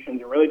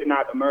contributions, and really did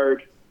not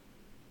emerge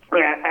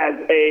as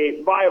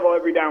a viable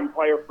every down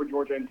player for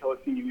Georgia until his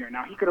senior year.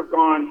 Now, he could have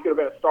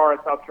been a star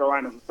at South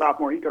Carolina as a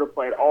sophomore. He could have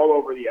played all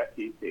over the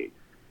SEC.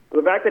 But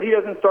the fact that he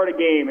doesn't start a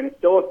game and is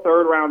still a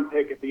third-round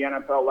pick at the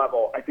NFL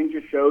level, I think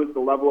just shows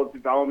the level of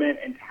development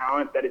and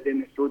talent that is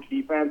in this Georgia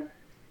defense,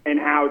 and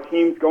how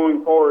teams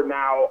going forward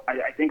now,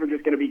 I think, are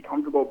just going to be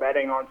comfortable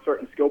betting on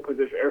certain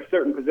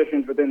certain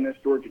positions within this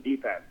Georgia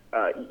defense.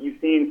 You've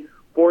seen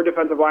 4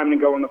 defensive linemen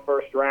go in the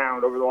first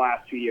round over the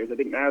last 2 years. I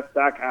think Matt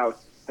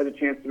Stackhouse has a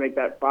chance to make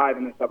that 5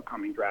 in this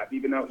upcoming draft.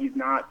 Even though he's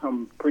not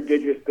some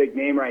prodigious big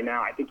name right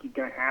now, I think he's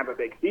going to have a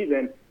big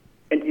season.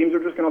 And teams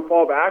are just going to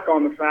fall back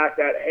on the fact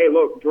that, hey,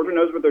 look, Georgia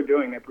knows what they're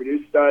doing. They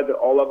produce studs at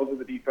all levels of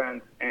the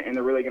defense, and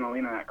they're really going to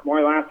lean on that.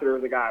 Kamari Lassiter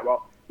is a guy.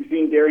 Well, we've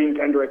seen Darian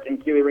Kendrick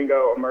and Keely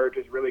Ringo emerge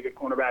as really good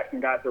cornerbacks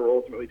and guys that were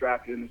ultimately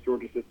drafted in this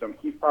Georgia system.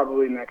 He's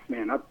probably the next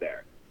man up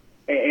there.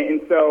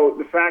 And so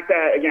the fact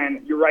that,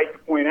 again, you're right to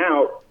point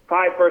out,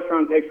 5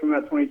 first-round picks from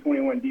that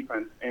 2021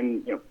 defense.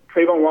 And,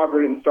 Trayvon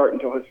Walker didn't start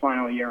until his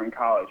final year in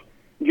college.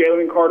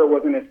 Jalen Carter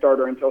wasn't a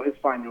starter until his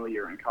final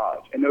year in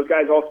college. And those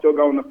guys all still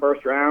go in the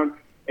first round.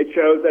 It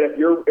shows that if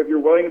you're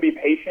willing to be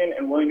patient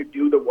and willing to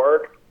do the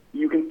work,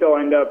 you can still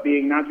end up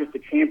being not just a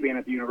champion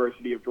at the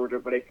University of Georgia,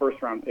 but a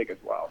first-round pick as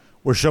well.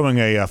 We're showing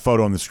a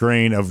photo on the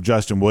screen of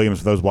Justin Williams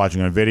for those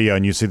watching on video,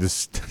 and you see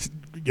this,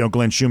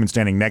 Glenn Schumann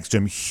standing next to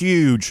him,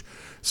 huge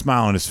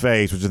smile on his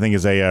face, which I think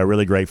is a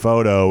really great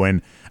photo.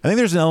 And I think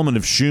there's an element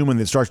of Schumann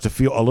that starts to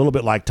feel a little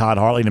bit like Todd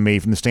Hartley to me,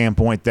 from the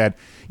standpoint that,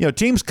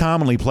 teams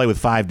commonly play with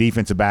 5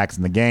 defensive backs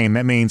in the game.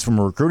 That means from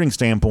a recruiting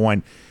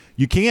standpoint,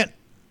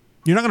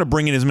 you're not going to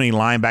bring in as many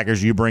linebackers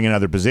as you bring in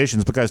other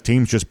positions, because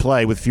teams just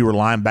play with fewer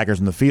linebackers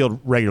in the field,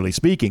 regularly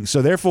speaking.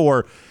 So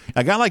therefore,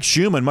 a guy like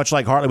Schumann, much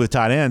like Hartley with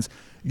tight ends,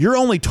 you're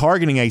only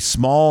targeting a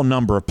small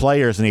number of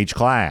players in each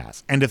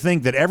class. And to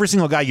think that every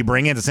single guy you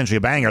bring in is essentially a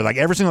banger, like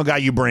every single guy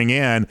you bring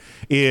in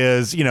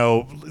is,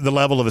 the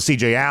level of a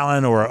C.J.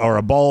 Allen or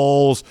a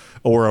Bowles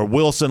or a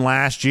Wilson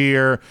last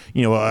year,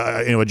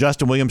 a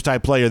Justin Williams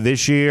type player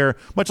this year,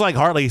 much like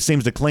Hartley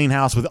seems to clean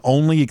house with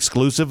only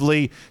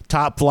exclusively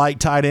top flight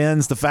tight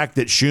ends. The fact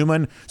that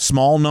Schumann,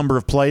 small number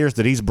of players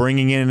that he's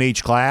bringing in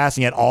each class,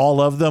 and yet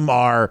all of them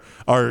are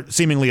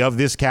seemingly of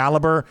this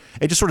caliber,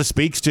 it just sort of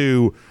speaks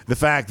to the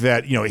fact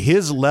that,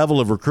 his level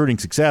of recruiting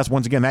success,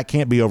 once again, that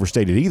can't be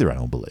overstated either, I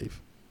don't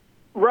believe.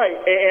 Right,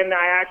 and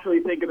I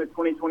actually think in the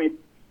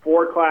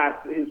 2024 class,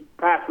 his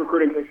past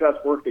recruiting success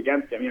worked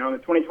against him. In the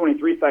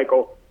 2023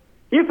 cycle,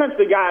 he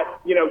essentially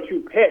got,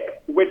 to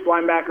pick which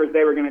linebackers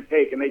they were going to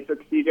take, and they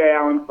took C.J.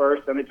 Allen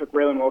first, then they took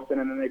Raylan Wilson,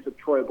 and then they took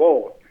Troy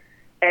Bowles.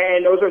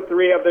 And those are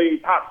 3 of the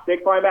top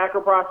 6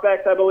 linebacker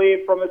prospects, I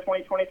believe, from the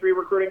 2023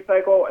 recruiting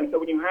cycle. And so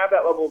when you have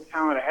that level of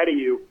talent ahead of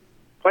you,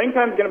 playing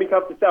time is going to be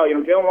tough to sell.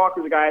 Jalen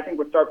Walker's a guy I think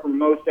would start for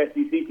most SEC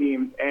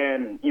teams,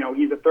 and,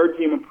 he's a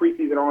third-team and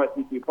preseason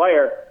All-SEC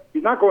player.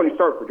 He's not going to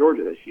start for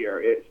Georgia this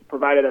year,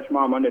 provided that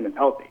Jamal Munden is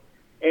healthy.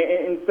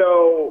 And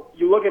so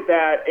you look at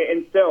that,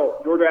 and still,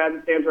 Georgia, as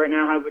it stands right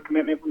now, has a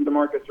commitment from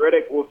DeMarcus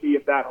Riddick. We'll see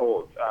if that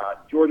holds.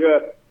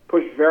 Georgia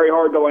pushed very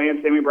hard to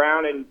land Sammy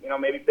Brown, and,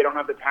 maybe if they don't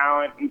have the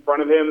talent in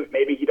front of him,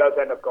 maybe he does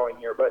end up going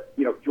here. But,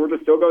 Georgia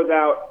still goes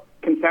out,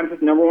 consensus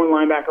 #1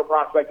 linebacker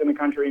prospect in the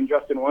country in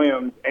Justin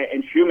Williams,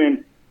 and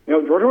Schumann.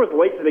 Georgia was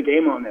late to the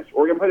game on this.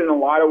 Oregon put in a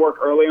lot of work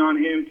early on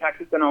him.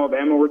 Texas and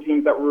Alabama were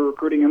teams that were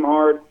recruiting him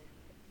hard.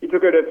 He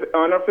took an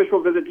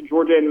unofficial visit to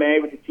Georgia in May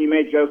with his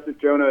teammate Joseph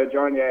Jonah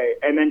Ajonye,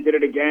 and then did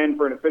it again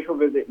for an official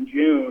visit in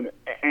June.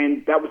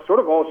 And that was sort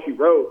of all she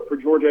wrote for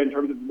Georgia in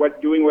terms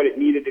of doing what it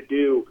needed to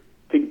do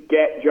to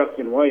get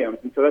Justin Williams.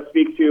 And so that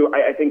speaks to,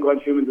 I think,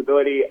 Glenn Schumann's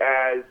ability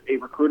as a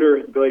recruiter,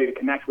 his ability to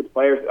connect with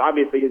players,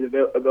 obviously his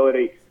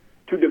ability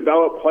to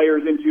develop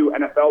players into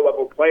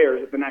NFL-level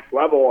players at the next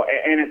level.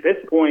 And at this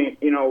point,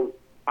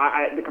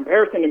 the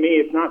comparison to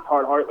me, it's not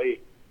Todd Hartley.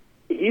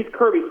 He's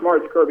Kirby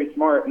Smart's Kirby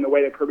Smart in the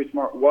way that Kirby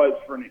Smart was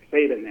for Nick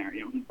Saban there.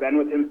 He's been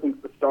with him since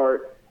the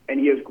start,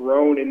 and he has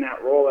grown in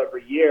that role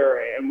every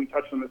year. And we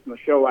touched on this in the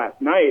show last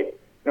night.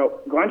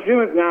 Glenn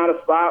Schumann's now at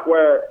a spot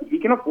where he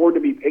can afford to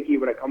be picky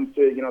when it comes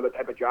to, the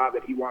type of job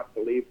that he wants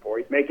to leave for.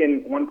 He's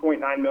making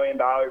 $1.9 million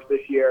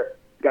this year.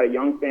 Got a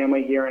young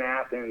family here in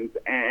Athens,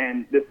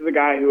 and this is a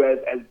guy who has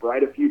as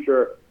bright a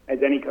future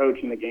as any coach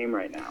in the game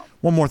right now.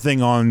 One more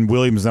thing on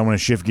Williams, I want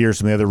to shift gears to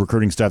some of the other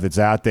recruiting stuff that's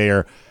out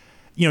there.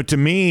 To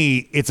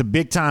me, it's a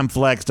big-time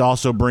flex to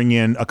also bring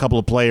in a couple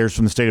of players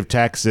from the state of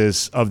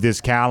Texas of this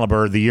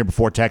caliber the year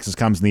before Texas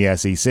comes in the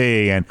SEC.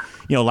 And,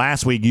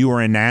 last week you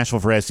were in Nashville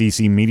for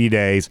SEC Media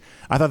Days.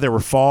 I thought there were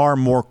far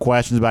more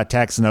questions about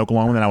Texas and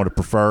Oklahoma than I would have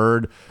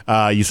preferred.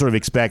 You sort of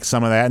expect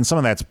some of that, and some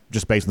of that's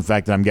just based on the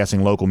fact that I'm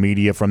guessing local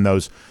media from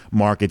those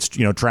markets,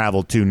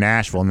 traveled to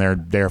Nashville, and they're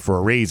there for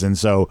a reason.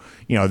 So,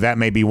 that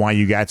may be why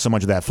you got so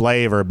much of that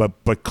flavor.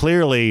 But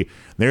clearly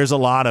there's a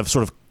lot of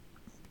sort of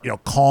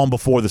calm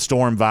before the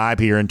storm vibe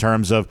here in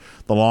terms of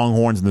the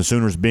Longhorns and the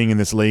Sooners being in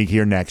this league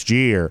here next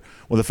year.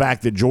 Well, the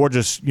fact that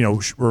Georgia,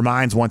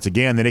 reminds once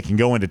again that it can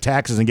go into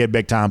Texas and get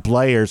big-time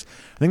players,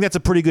 I think that's a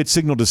pretty good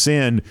signal to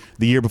send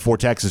the year before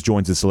Texas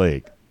joins this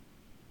league.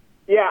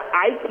 Yeah,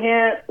 I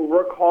can't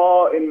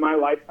recall in my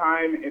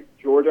lifetime if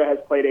Georgia has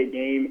played a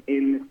game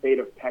in the state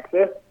of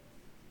Texas.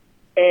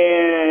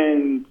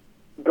 And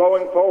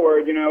going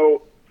forward,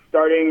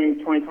 starting in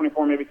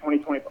 2024, maybe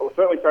 2024,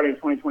 certainly starting in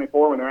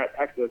 2024 when they're at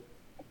Texas,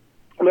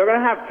 they're going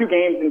to have 2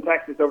 games in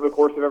Texas over the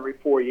course of every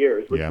 4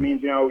 years, which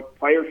means,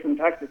 players from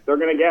Texas, they're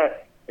going to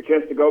get a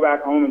chance to go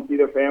back home and see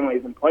their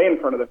families and play in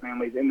front of their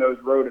families in those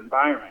road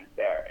environments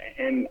there.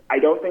 And I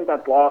don't think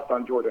that's lost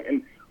on Georgia.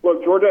 And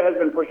look, Georgia has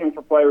been pushing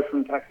for players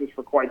from Texas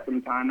for quite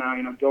some time now.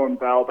 Dylan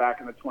Bell back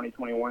in the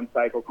 2021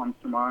 cycle comes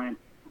to mind.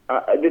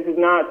 This is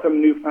not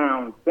some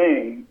newfound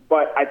thing,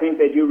 but I think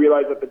they do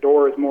realize that the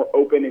door is more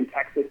open in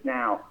Texas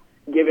now,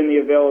 given the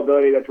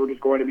availability that Georgia's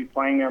going to be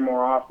playing there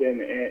more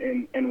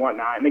often and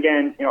whatnot. And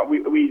again,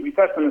 we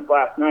touched on this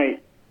last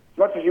night. As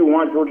much as you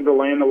want Georgia to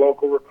land the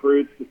local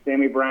recruits, the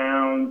Sammy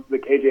Browns, the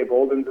KJ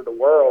Boldens of the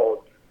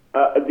world,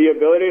 the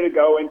ability to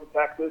go into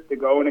Texas, to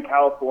go into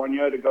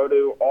California, to go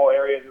to all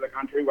areas of the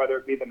country, whether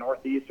it be the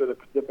Northeast or the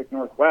Pacific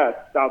Northwest,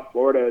 South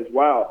Florida as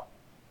well,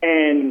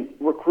 and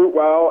recruit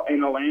well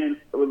and land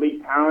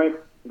elite talent,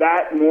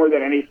 that more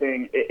than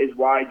anything is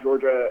why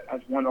Georgia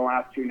has won the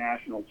last 2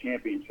 national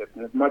championships.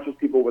 And as much as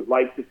people would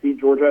like to see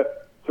Georgia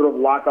sort of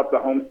lock up the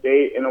home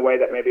state in a way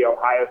that maybe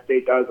Ohio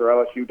State does or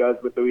LSU does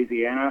with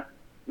Louisiana,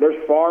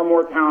 there's far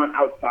more talent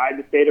outside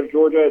the state of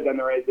Georgia than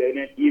there is in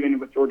it, even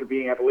with Georgia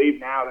being, I believe,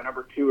 now the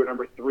number 2 or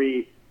number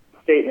 3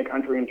 state in the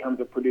country in terms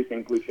of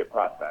producing blue-chip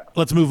prospects.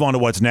 Let's move on to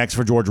what's next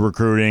for Georgia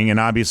recruiting. And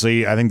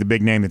obviously, I think the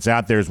big name that's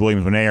out there is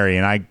Williams Nwaneri.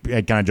 And I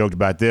had kind of joked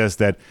about this,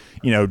 that,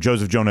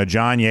 Joseph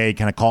Jonah-Ajonye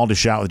kind of called a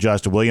shot with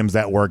Justin Williams.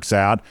 That works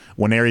out.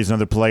 Nwaneri is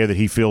another player that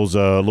he feels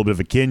a little bit of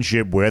a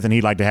kinship with, and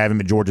he'd like to have him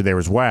at Georgia there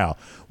as well.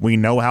 We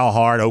know how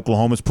hard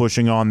Oklahoma's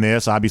pushing on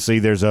this. Obviously,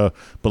 there's a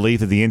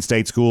belief that the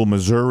in-state school,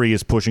 Missouri,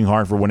 is pushing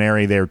hard for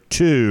Nwaneri there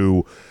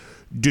too.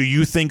 Do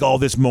you think all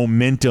this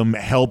momentum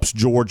helps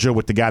Georgia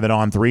with the guy that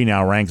on 3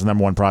 now ranks the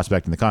number 1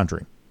 prospect in the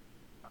country?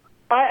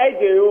 I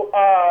do.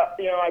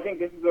 I think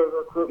this is a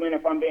recruitment,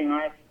 if I'm being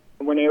honest.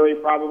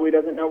 Nwaneri probably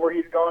doesn't know where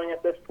he's going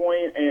at this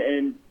point,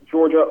 and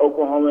Georgia,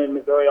 Oklahoma, and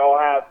Missouri all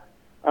have,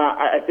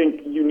 I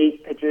think,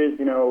 unique pitches.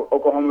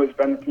 Oklahoma has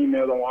been the team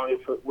there the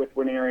longest with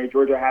Nwaneri.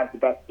 Georgia has the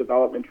best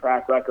development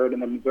track record,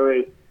 and then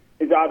Missouri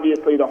is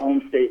obviously the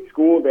home state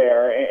school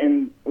there.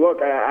 And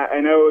look, I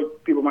know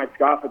people might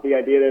scoff at the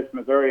idea that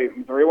Missouri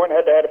went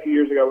head-to-head a few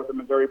years ago with a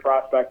Missouri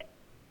prospect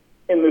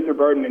in Luther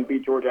Burden and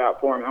beat Georgia out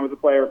for him. That was a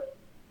player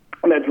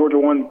that Georgia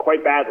won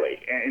quite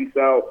badly. And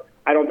so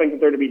I don't think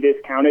that they're to be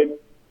discounted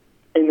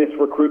in this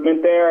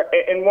recruitment there.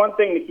 And one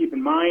thing to keep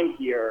in mind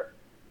here,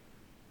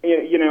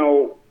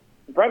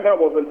 Brent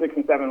Venables went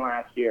 6-7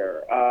 last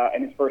year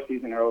in his first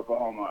season at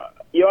Oklahoma.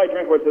 Eli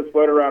Drinkwitz has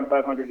floated around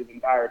 500 his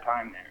entire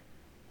time there.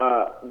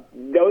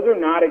 Those are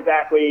not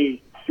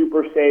exactly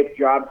super safe,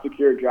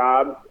 secure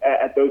jobs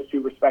at those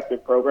 2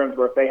 respective programs,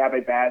 where if they have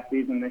a bad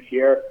season this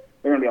year,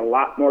 there are going to be a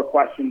lot more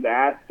questions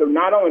asked. So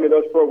not only do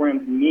those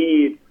programs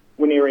need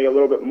Nwaneri a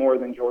little bit more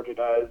than Georgia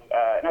does,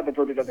 not that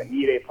Georgia doesn't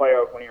need a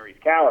player of Nwaneri's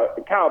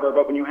caliber,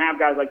 but when you have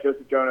guys like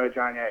Joseph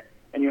Jonah-Ajonye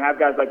and you have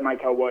guys like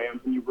Michael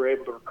Williams and you were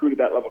able to recruit at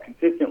that level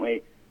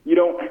consistently, you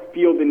don't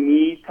feel the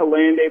need to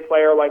land a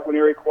player like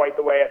Nwaneri quite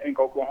the way I think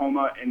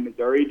Oklahoma and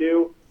Missouri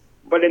do.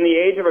 But in the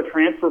age of a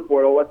transfer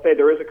portal, let's say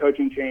there is a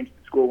coaching change at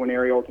the school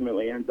Nwaneri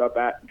ultimately ends up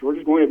at,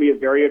 Georgia's going to be a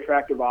very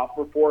attractive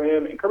offer for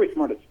him. And Kirby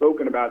Smart has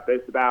spoken about this,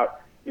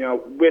 about,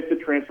 with the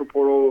transfer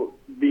portal,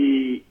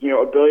 the,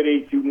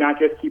 ability to not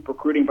just keep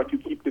recruiting, but to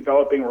keep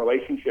developing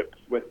relationships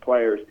with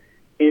players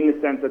in the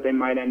sense that they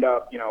might end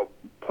up,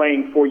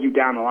 playing for you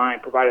down the line,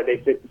 provided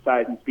they fit the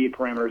size and speed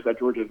parameters that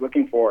Georgia is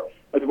looking for,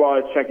 as well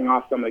as checking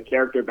off some of the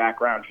character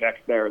background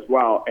checks there as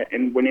well.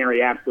 And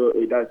Nwaneri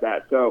absolutely does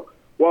that. So,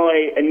 while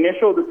an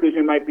initial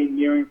decision might be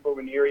nearing for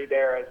Nwaneri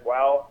there as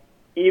well,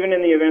 even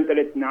in the event that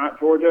it's not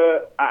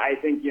Georgia, I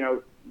think,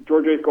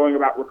 Georgia is going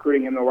about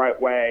recruiting him the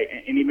right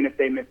way. And even if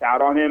they miss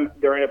out on him,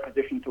 they're in a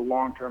position to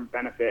long-term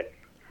benefit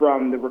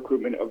from the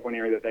recruitment of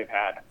Nwaneri that they've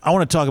had. I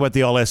want to talk about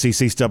the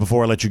All-SEC stuff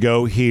before I let you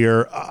go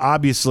here.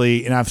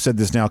 Obviously, and I've said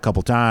this now a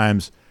couple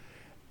times,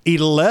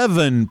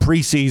 11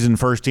 preseason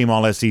first-team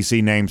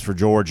All-SEC names for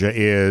Georgia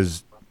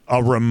is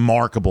a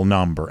remarkable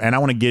number. And I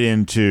want to get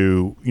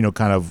into,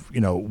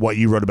 what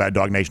you wrote about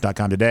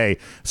DawgNation.com today,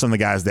 some of the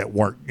guys that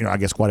weren't, I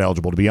guess quite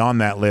eligible to be on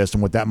that list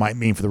and what that might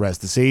mean for the rest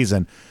of the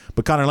season.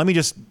 But Connor, let me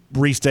just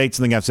restate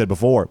something I've said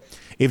before.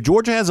 If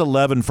Georgia has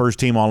 11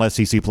 first-team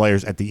All-SEC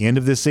players at the end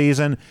of this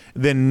season,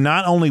 then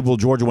not only will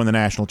Georgia win the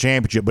national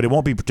championship, but it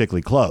won't be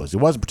particularly close. It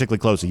wasn't particularly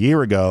close a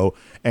year ago,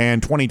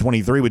 and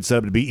 2023 would set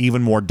up to be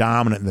even more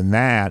dominant than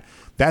that.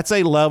 That's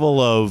a level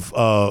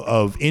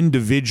of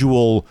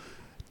individual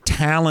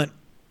talent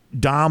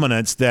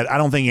dominance that I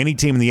don't think any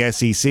team in the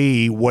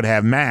SEC would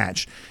have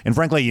matched. And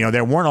frankly,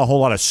 there weren't a whole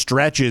lot of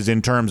stretches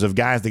in terms of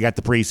guys that got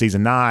the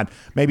preseason nod.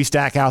 Maybe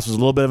Stackhouse was a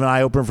little bit of an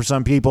eye-opener for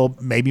some people.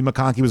 Maybe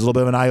McConkey was a little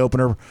bit of an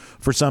eye-opener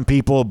for some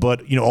people.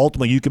 But,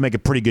 ultimately you can make a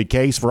pretty good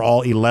case for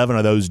all 11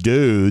 of those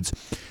dudes.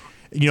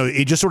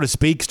 It just sort of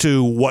speaks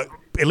to what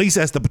at least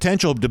has the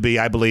potential to be,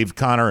 I believe,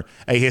 Connor,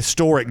 a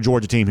historic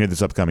Georgia team here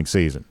this upcoming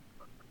season.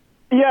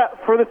 Yeah,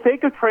 for the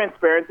sake of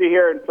transparency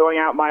here and filling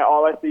out my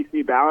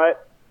all-SEC ballot,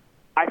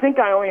 I think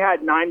I only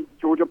had 9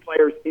 Georgia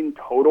players in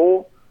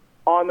total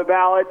on the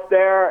ballots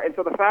there. And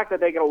so the fact that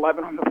they get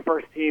 11 on the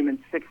first team and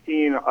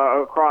 16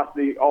 across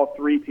all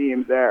 3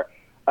 teams there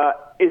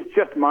is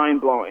just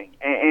mind-blowing.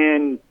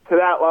 And to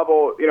that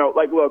level,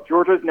 look,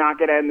 Georgia's not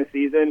going to end the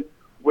season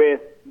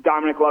with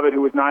Dominic Lovett,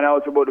 who was not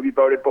eligible to be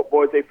voted but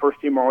was a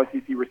first-team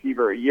All-SEC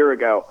receiver a year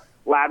ago.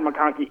 Ladd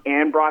McConkey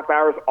and Brock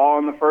Bowers all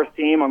on the first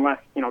team unless,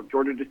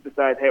 Georgia just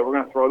decides, hey, we're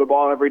going to throw the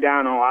ball every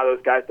down and allow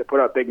those guys to put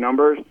up big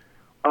numbers.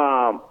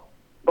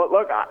 But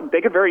look,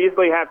 they could very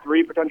easily have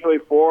 3, potentially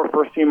 4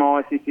 first-team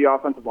All-SEC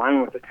offensive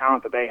linemen with the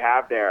talent that they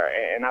have there,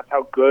 and that's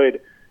how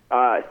good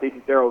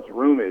Stacey Searles'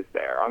 room is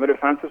there. On the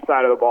defensive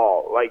side of the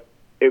ball,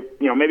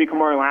 maybe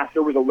Kamari last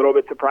year was a little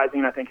bit surprising,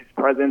 and I think his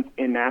presence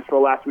in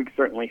Nashville last week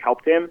certainly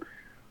helped him.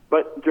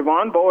 But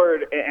Javon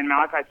Bullard and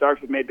Malachi Starks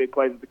have made big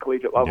plays at the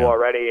collegiate level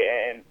already,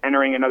 and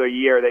entering another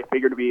year, they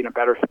figure to be in a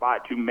better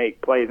spot to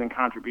make plays and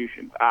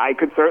contributions. I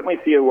could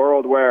certainly see a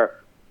world where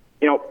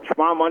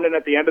Tremont London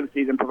at the end of the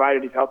season,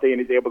 provided he's healthy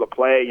and he's able to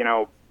play,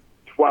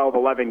 12,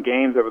 11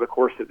 games over the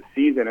course of the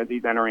season as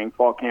he's entering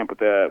fall camp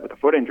with a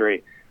foot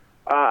injury.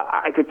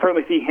 I could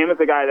certainly see him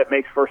as a guy that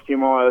makes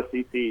first-team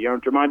All-SEC.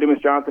 Jermon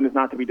Dumas-Johnson is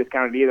not to be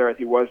discounted either, as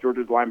he was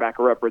Georgia's linebacker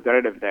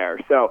representative there.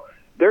 So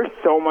there's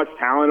so much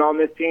talent on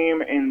this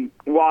team, and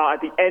while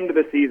at the end of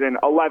the season,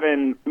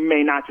 11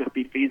 may not just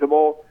be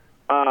feasible,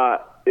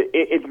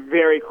 it's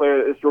very clear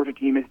that this Georgia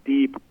team is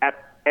deep at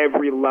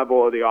every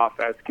level of the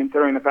offense,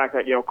 considering the fact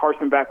that,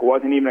 Carson Beck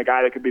wasn't even a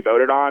guy that could be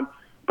voted on,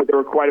 but there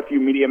were quite a few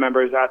media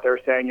members out there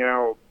saying,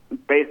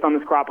 based on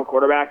this crop of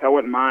quarterbacks, I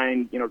wouldn't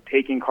mind,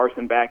 taking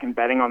Carson Beck and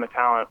betting on the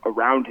talent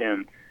around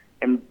him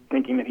and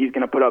thinking that he's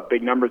going to put up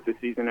big numbers this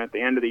season, at the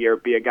end of the year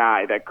be a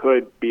guy that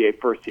could be a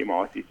first-team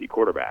All-SEC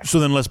quarterback. So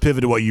then let's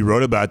pivot to what you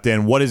wrote about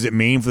then. What does it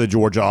mean for the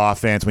Georgia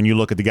offense when you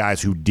look at the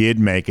guys who did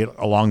make it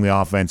along the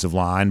offensive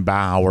line,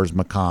 Bowers,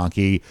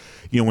 McConkey?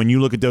 When you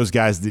look at those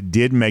guys that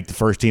did make the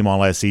first-team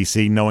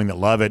All-SEC, knowing that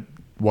Lovett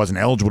wasn't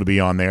eligible to be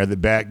on there,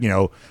 that Beck,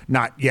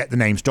 not yet the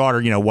named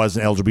starter,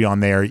 wasn't eligible to be on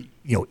there,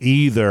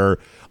 either.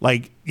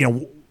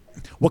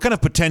 What kind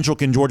of potential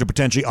can Georgia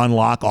potentially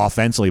unlock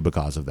offensively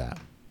because of that?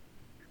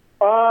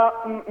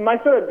 My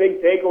sort of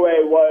big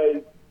takeaway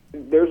was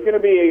there's going to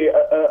be,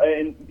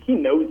 and he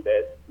knows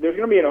this, there's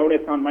going to be an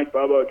onus on Mike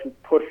Bobo to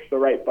push the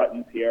right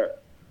buttons here.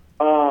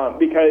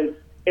 Because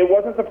it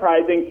wasn't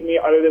surprising to me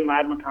other than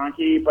Ladd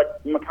McConkey,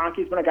 but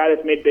McConkey's been a guy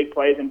that's made big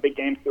plays in big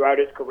games throughout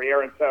his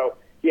career, and so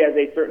he has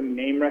a certain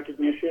name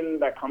recognition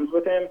that comes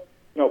with him.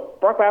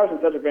 Brock Bowers and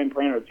Cedric Van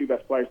Pran are the 2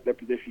 best players at their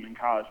position in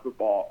college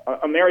football.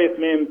 Amarius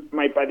Mims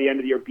might, by the end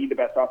of the year, be the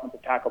best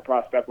offensive tackle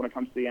prospect when it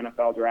comes to the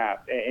NFL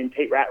draft. And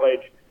Tate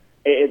Ratledge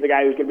is a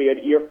guy who's going to be a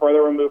year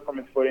further removed from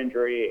his foot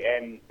injury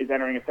and is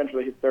entering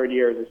essentially his 3rd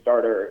year as a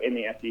starter in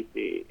the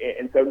SEC.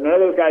 And so none of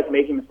those guys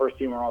making the first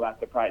team are all that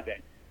surprising.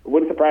 It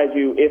wouldn't surprise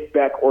you if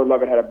Beck or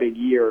Lovett had a big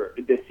year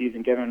this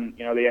season, given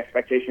the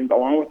expectations,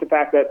 along with the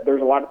fact that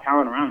there's a lot of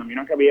talent around him. You're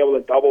not going to be able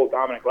to double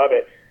Dominic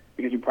Lovett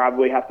because you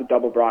probably have to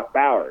double Brock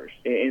Bowers.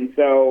 And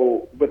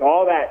so with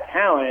all that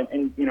talent,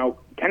 and,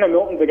 Kendall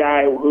Milton's a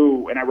guy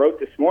who, and I wrote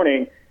this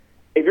morning,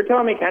 if you're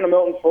telling me Kendall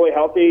Milton's fully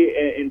healthy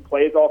and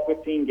plays all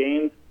 15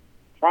 games,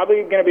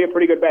 probably going to be a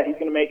pretty good bet. He's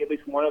going to make at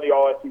least one of the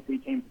All-SEC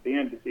teams at the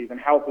end of the season.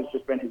 Health has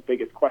just been his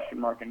biggest question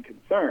mark and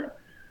concern.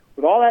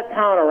 With all that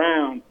talent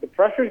around, the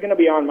pressure is going to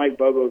be on Mike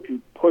Bobo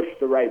to push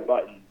the right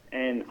buttons.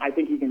 And I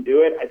think he can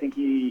do it. I think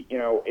he,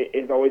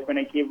 has always been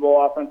a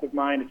capable offensive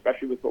mind,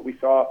 especially with what we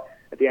saw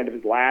at the end of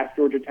his last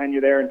Georgia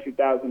tenure there in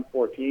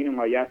 2014. And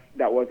while, yes,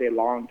 that was a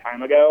long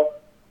time ago,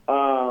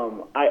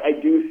 I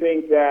do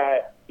think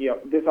that,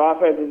 this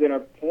offense is in a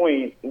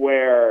point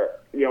where,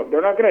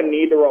 they're not going to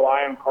need to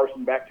rely on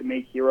Carson Beck to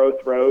make hero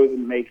throws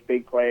and make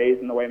big plays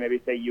in the way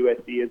maybe, say,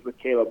 USC is with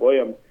Caleb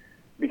Williams,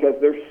 because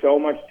there's so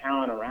much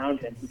talent around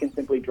him. He can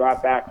simply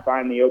drop back,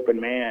 find the open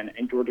man,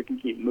 and Georgia can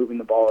keep moving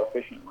the ball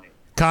efficiently.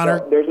 Connor?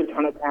 So there's a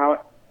ton of talent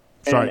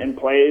and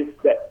plays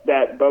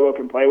that Bobo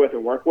can play with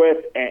and work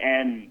with,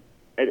 and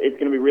it's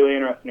going to be really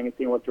interesting in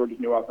seeing what Georgia's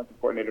new offensive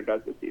coordinator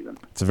does this season.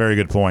 It's a very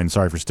good point.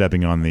 Sorry for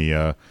stepping on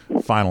the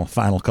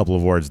final couple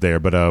of words there,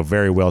 but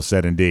very well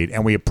said indeed.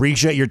 And we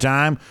appreciate your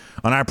time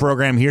on our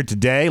program here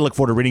today. Look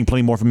forward to reading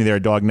plenty more from you there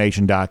at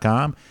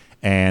DawgNation.com,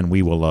 and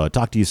we will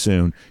talk to you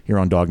soon here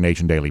on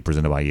DawgNation Daily,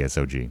 presented by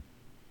ESOG.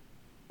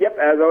 Yep,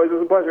 as always, it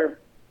was a pleasure.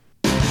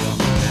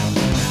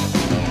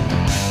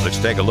 Let's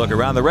take a look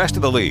around the rest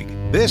of the league.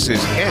 This is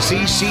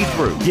SEC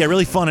Through. Yeah,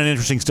 really fun and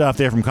interesting stuff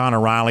there from Connor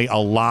Riley. A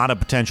lot of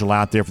potential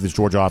out there for this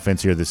Georgia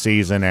offense here this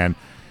season. And,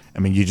 I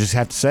mean, you just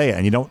have to say it.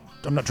 And you don't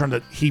I'm not trying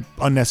to heap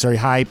unnecessary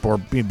hype or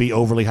be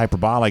overly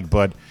hyperbolic,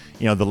 but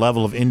the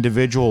level of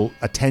individual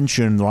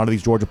attention a lot of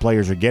these Georgia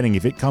players are getting,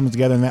 if it comes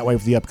together in that way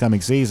for the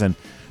upcoming season,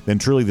 then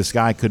truly the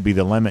sky could be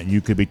the limit. You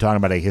could be talking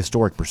about a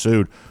historic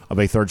pursuit of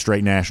a third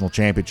straight national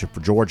championship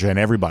for Georgia, and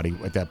everybody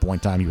at that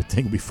point in time you would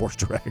think would be forced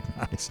to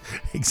recognize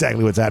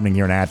exactly what's happening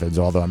here in Athens,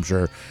 although I'm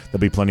sure there'll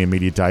be plenty of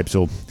media types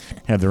who'll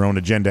have their own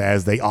agenda,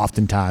 as they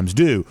oftentimes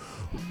do.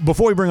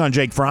 Before we bring on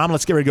Jake Fromm,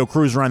 let's get ready to go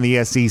cruise around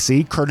the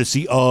SEC,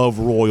 courtesy of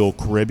Royal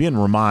Caribbean.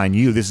 Remind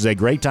you, this is a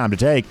great time to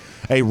take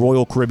a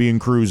Royal Caribbean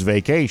cruise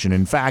vacation.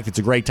 In fact, it's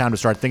a great time to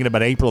start thinking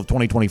about April of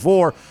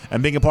 2024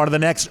 and being a part of the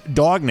next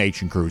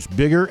DawgNation cruise,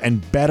 bigger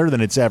and better than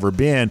it's ever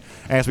been,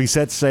 as we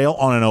set sail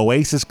on an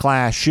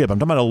Oasis-class ship. I'm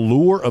talking about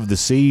Allure of the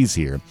Seas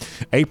here.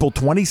 April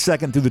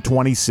 22nd through the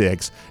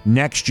 26th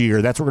next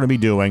year, that's what we're going to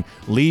be doing,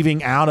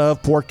 leaving out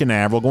of Port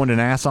Canaveral, going to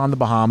Nassau in the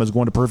Bahamas,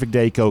 going to Perfect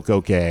Day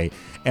Coco Cay.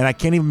 And I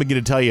can't even begin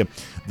to tell you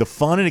the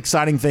fun and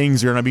exciting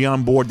things that are going to be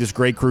on board this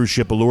great cruise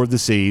ship, Allure of the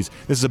Seas.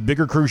 This is a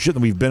bigger cruise ship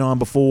than we've been on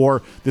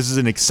before. This is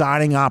an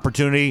exciting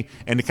opportunity.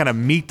 And to kind of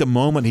meet the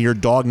moment here,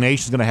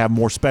 DawgNation is going to have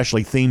more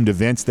specially themed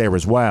events there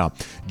as well.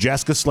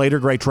 Jessica Slater,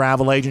 great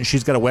travel agent,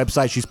 she's got a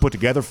website she's put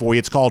together for you.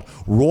 It's called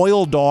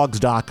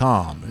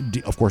RoyalDawgs.com.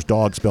 Of course,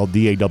 dog spelled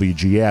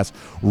DAWGS.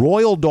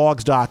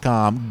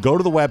 RoyalDawgs.com. Go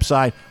to the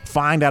website.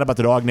 Find out about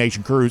the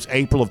DawgNation cruise,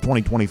 April of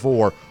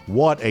 2024.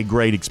 What a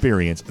great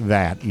experience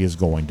that is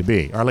going to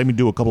be. All right, let me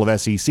do a couple of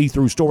SEC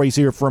through stories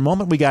here for a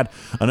moment. We got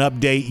an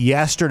update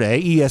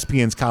yesterday.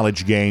 ESPN's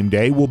College Game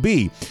Day will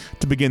be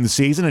to begin the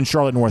season in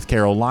Charlotte, North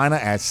Carolina,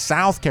 as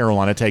South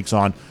Carolina takes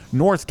on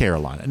North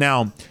Carolina.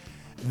 Now,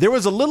 there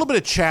was a little bit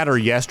of chatter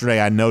yesterday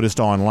I noticed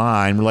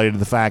online related to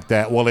the fact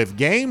that, well, if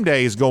game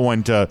day is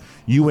going to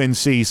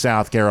UNC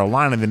South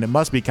Carolina, then it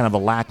must be kind of a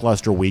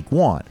lackluster week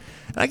one.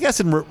 And I guess,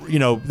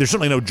 there's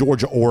certainly no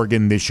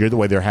Georgia-Oregon this year the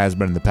way there has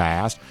been in the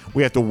past.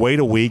 We have to wait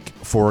a week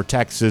for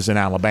Texas and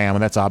Alabama.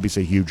 That's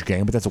obviously a huge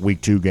game, but that's a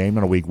week 2 game,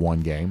 not a week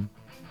 1 game.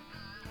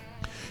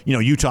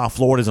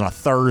 Utah-Florida is on a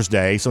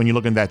Thursday, so when you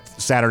look at that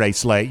Saturday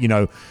slate,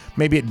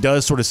 maybe it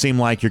does sort of seem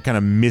like you're kind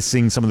of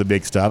missing some of the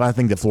big stuff. I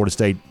think that Florida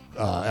State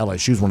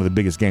LSU is one of the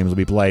biggest games that will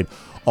be played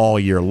all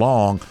year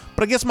long.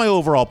 But I guess my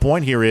overall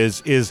point here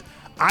is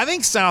I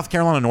think South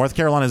Carolina and North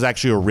Carolina is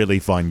actually a really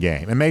fun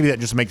game. And maybe that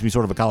just makes me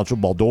sort of a college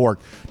football dork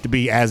to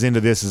be as into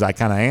this as I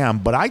kind of am.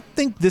 But I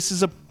think this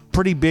is a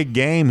pretty big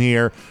game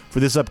here for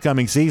this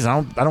upcoming season.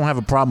 I don't have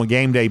a problem with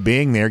game day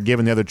being there,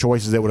 given the other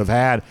choices that would have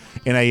had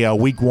in a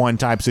week 1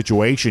 type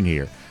situation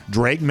here.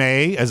 Drake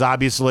May is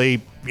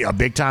obviously a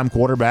big-time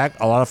quarterback.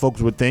 A lot of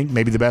folks would think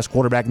maybe the best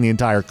quarterback in the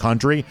entire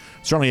country.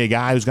 Certainly a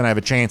guy who's going to have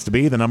a chance to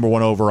be the number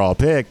 1 overall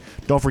pick.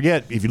 Don't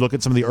forget, if you look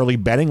at some of the early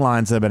betting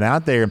lines that have been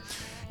out there,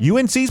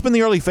 UNC's been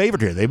the early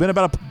favorite here. They've been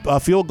about a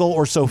field goal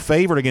or so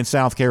favored against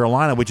South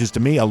Carolina, which is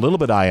to me a little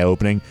bit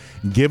eye-opening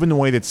given the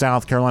way that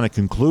South Carolina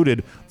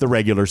concluded the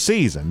regular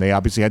season. They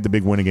obviously had the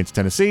big win against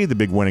Tennessee, the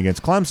big win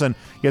against Clemson,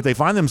 yet they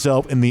find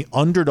themselves in the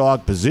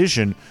underdog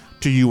position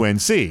to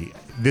UNC.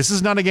 This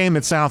is not a game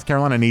that South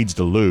Carolina needs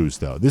to lose,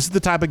 though. This is the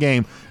type of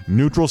game,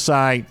 neutral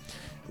site,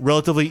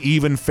 relatively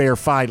even, fair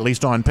fight, at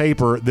least on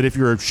paper, that if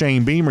you're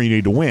Shane Beamer, you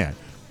need to win.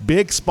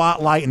 Big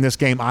spotlight in this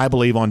game, I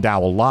believe, on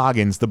Dowell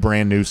Loggins, the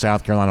brand new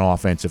South Carolina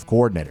offensive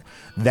coordinator.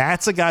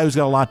 That's a guy who's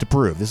got a lot to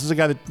prove. This is a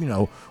guy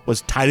that,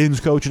 was tight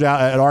ends coach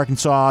at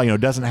Arkansas,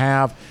 doesn't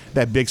have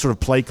that big sort of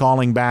play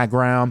calling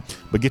background,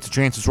 but gets a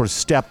chance to sort of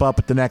step up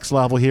at the next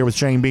level here with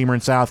Shane Beamer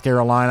in South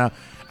Carolina.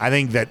 I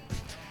think that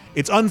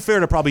it's unfair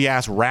to probably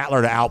ask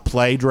Rattler to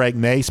outplay Drake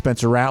May,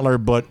 Spencer Rattler,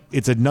 but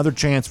it's another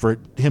chance for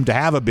him to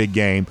have a big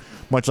game,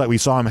 much like we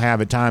saw him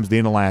have at times at the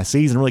end of last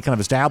season, really kind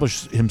of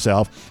establish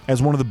himself as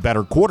one of the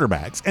better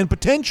quarterbacks. And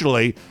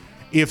potentially,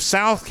 if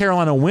South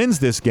Carolina wins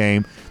this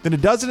game, then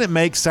doesn't it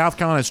make South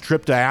Carolina's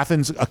trip to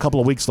Athens a couple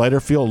of weeks later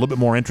feel a little bit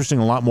more interesting,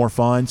 a lot more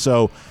fun?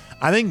 So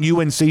I think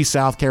UNC,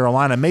 South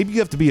Carolina, maybe you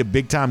have to be a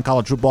big-time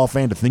college football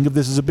fan to think of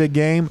this as a big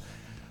game,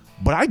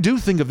 but I do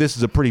think of this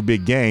as a pretty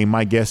big game.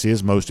 My guess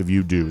is most of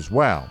you do as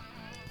well.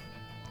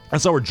 And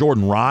so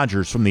Jordan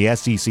Rogers from the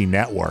SEC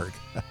Network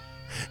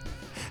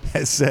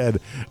has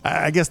said,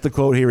 I guess the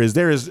quote here is,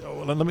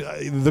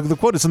 the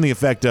quote is something to the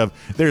effect of,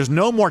 there's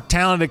no more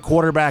talented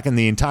quarterback in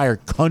the entire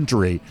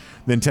country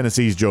than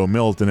Tennessee's Joe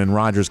Milton, and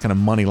Rogers kind of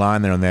money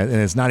line there on that, and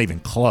it's not even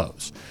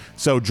close.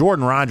 So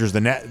Jordan Rogers,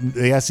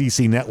 the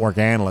SEC Network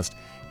analyst,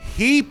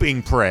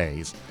 heaping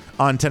praise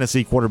on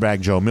Tennessee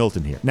quarterback Joe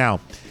Milton here. Now,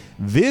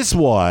 this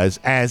was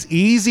as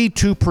easy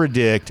to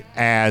predict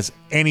as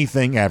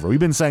anything ever. We've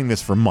been saying this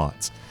for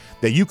months,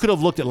 that you could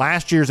have looked at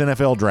last year's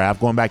NFL draft,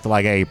 going back to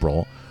like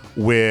April,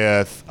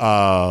 with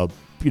Will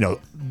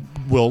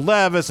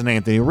Levis and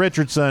Anthony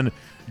Richardson,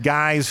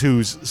 guys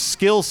whose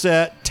skill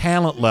set,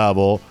 talent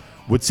level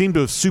would seem to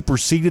have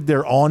superseded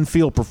their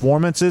on-field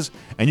performances.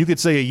 And you could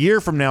say a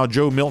year from now,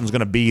 Joe Milton's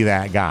going to be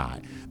that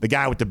guy, the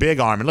guy with the big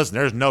arm. And listen,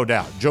 there's no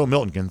doubt Joe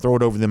Milton can throw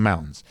it over the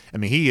mountains. I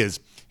mean, he is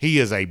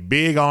a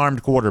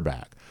big-armed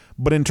quarterback.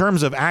 But in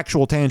terms of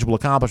actual tangible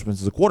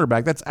accomplishments as a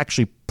quarterback, that's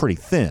actually pretty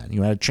thin.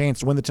 You had a chance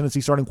to win the Tennessee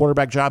starting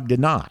quarterback job, did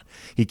not.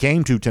 He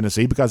came to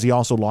Tennessee because he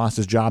also lost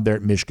his job there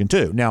at Michigan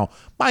too. Now,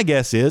 my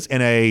guess is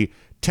in a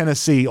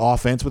Tennessee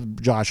offense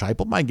with Josh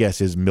Heupel, my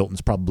guess is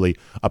Milton's probably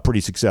a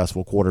pretty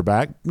successful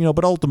quarterback,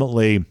 but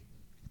ultimately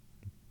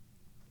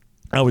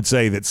I would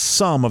say that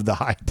some of the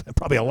hype,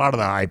 probably a lot of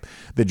the hype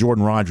that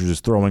Jordan Rodgers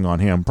is throwing on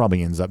him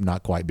probably ends up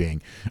not quite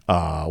being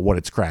what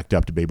it's cracked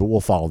up to be, but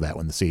we'll follow that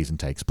when the season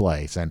takes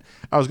place. And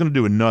I was going to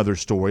do another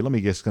story. Let me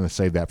just going to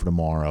save that for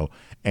tomorrow,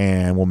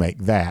 and we'll make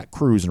that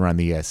cruising around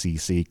the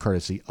SEC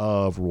courtesy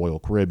of Royal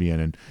Caribbean.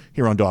 And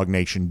here on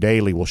DawgNation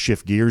Daily, we'll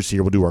shift gears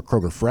here. We'll do our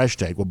Kroger Fresh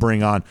Take. We'll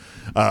bring on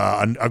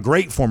a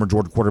great former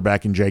Georgia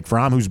quarterback in Jake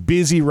Fromm, who's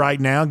busy right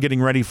now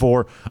getting ready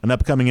for an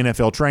upcoming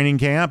NFL training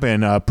camp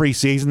and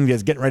preseason.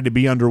 He's getting ready to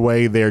be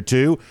underway there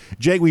too.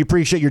 Jake, we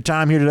appreciate your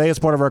time here today as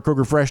part of our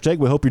Kroger Fresh Take.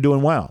 We hope you're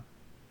doing well.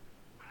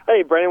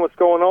 Hey, Brandon, what's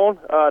going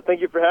on?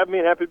 Thank you for having me,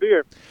 and happy to be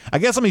here. I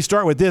guess let me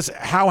start with this.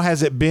 How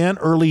has it been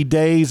early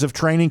days of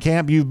training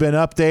camp? You've been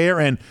up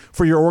there, and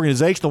for your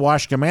organization, the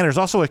Washington Commanders,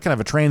 also a kind of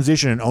a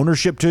transition in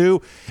ownership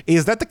too.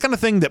 Is that the kind of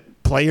thing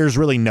that players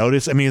really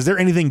notice? I mean, is there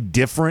anything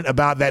different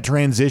about that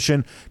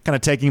transition kind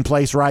of taking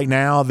place right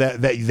now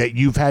that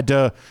you've had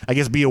to, I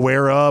guess, be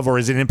aware of, or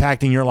is it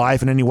impacting your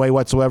life in any way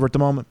whatsoever at the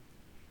moment?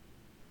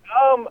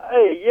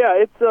 Hey,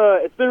 yeah,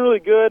 it's been really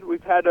good.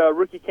 We've had a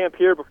rookie camp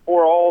here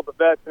before all the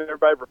vets and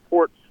everybody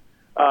reports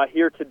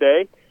here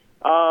today.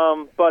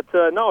 But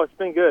no, it's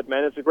been good,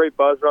 man. It's a great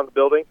buzz around the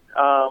building,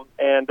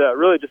 and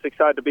really just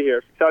excited to be here.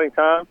 It's an exciting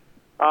time,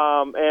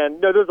 and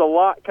there's a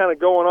lot kind of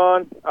going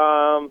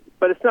on,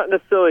 but it's not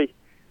necessarily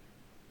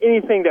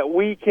anything that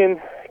we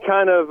can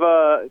kind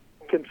of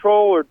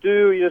control or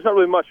do. There's not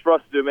really much for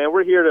us to do, man.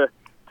 We're here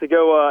to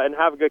go and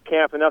have a good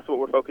camp, and that's what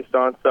we're focused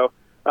on. So.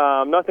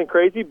 Nothing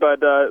crazy, but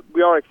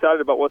we are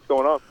excited about what's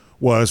going on.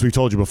 Well, as we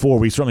told you before,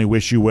 we certainly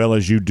wish you well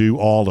as you do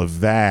all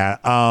of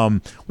that.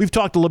 We've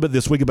talked a little bit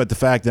this week about the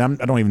fact that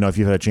I don't even know if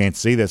you've had a chance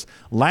to see this.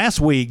 Last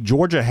week,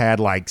 Georgia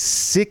had like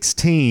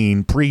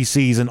 16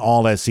 preseason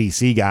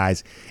All-SEC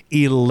guys,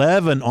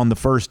 11 on the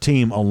first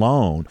team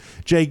alone.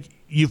 Jake,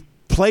 you've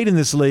played in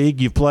this league.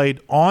 You've played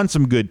on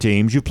some good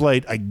teams. You've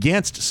played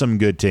against some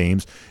good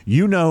teams.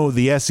 You know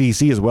the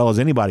SEC as well as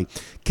anybody.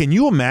 Can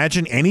you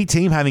imagine any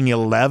team having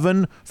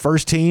 11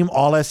 first-team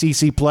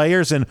All-SEC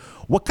players? And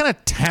what kind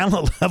of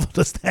talent level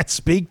does that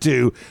speak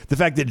to, the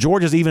fact that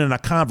Georgia's even in a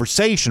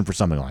conversation for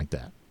something like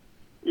that?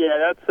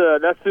 Yeah,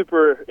 that's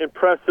super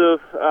impressive.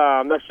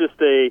 That's just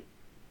a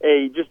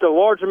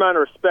large amount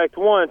of respect,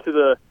 one,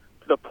 to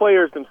the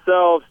players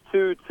themselves,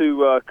 two,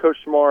 to Coach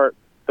Smart,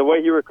 the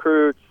way he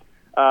recruits,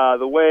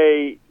 the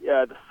way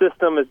the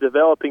system is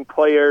developing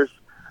players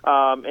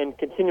and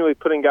continually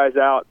putting guys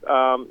out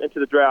into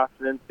the draft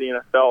and into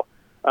the NFL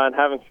and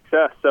having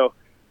success. So,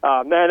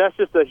 man, that's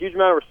just a huge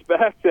amount of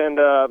respect, and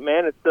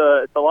man, it's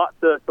a lot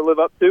to live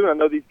up to. And I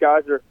know these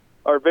guys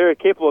are very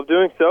capable of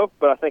doing so,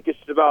 but I think it's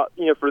just about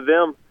for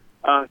them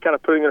kind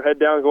of putting their head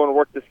down and going to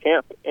work this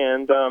camp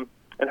and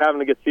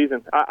having a good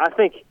season. I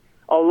think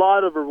a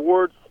lot of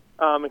rewards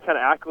and kind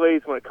of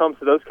accolades when it comes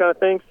to those kind of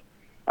things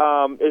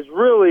is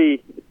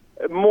really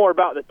more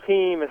about the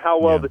team and how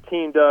well the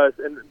team does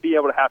and be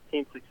able to have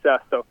team success.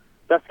 So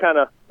that's kind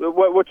of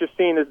what you're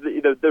seeing is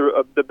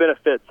the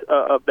benefits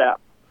of that.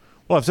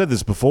 Well, I've said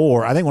this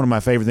before. I think one of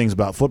my favorite things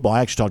about football,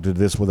 I actually talked to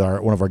this with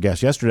one of our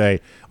guests yesterday.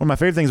 One of my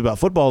favorite things about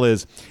football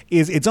is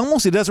it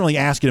doesn't really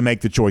ask you to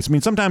make the choice. I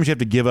mean, sometimes you have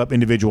to give up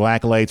individual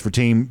accolades for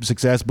team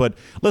success. But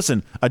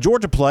listen, a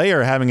Georgia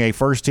player having a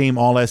first-team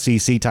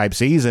All-SEC type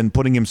season,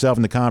 putting himself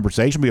in the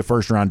conversation, be a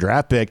first-round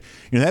draft pick,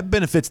 that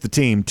benefits the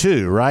team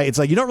too, right? It's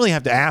like you don't really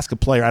have to ask a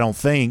player, I don't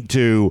think,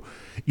 to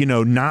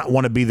not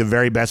want to be the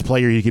very best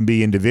player you can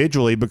be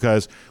individually,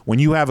 because when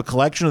you have a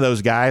collection of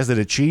those guys that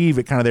achieve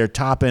at kind of their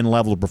top-end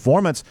level of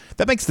performance,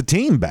 that makes the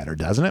team better,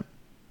 doesn't it?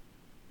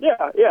 Yeah,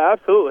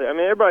 absolutely. I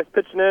mean, everybody's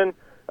pitching in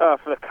for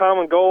the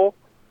common goal.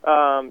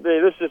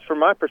 This is just from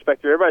my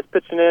perspective. Everybody's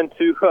pitching in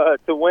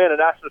to win a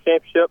national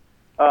championship,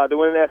 to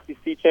win an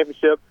SEC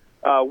championship,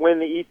 win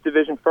the East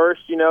Division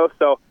first,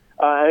 so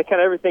and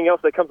kind of everything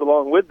else that comes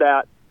along with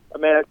that. I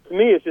mean, to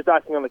me, it's just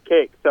icing on the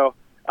cake. So,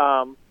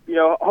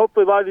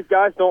 hopefully a lot of these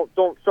guys don't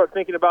start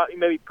thinking about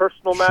maybe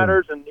personal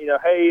matters and,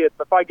 hey,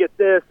 if I get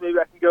this, maybe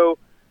I can go,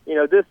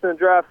 this in the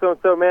draft,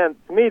 so-and-so. Man,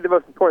 to me, the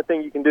most important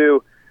thing you can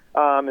do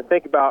and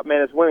think about,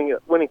 man, is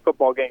winning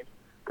football games.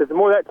 Because the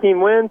more that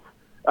team wins,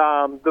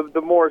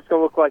 the more it's going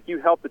to look like you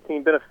help the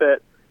team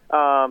benefit,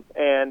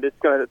 and it's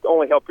going to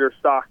only help your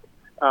stock,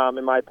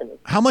 in my opinion.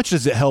 How much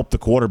does it help the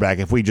quarterback,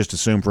 if we just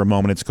assume for a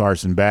moment it's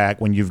Carson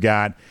back, when you've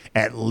got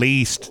at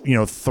least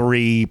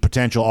 3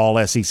 potential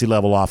all-SEC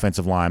level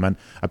offensive linemen,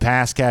 a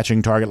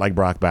pass-catching target like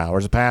Brock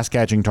Bowers, a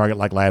pass-catching target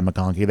like Ladd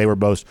McConkey? They were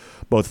both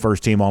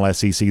first-team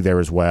all-SEC there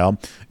as well.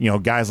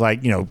 Guys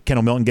like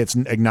Kendall Milton gets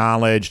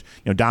acknowledged.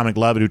 Dominic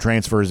Lovett, who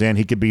transfers in,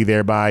 he could be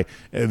there by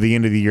the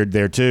end of the year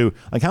there too.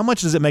 Like, how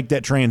much does it make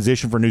that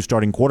transition for a new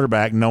starting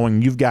quarterback,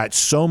 knowing you've got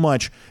so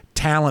much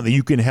talent that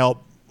you can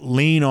help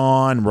lean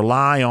on,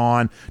 rely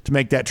on to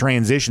make that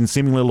transition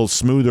seemingly a little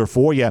smoother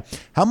for you.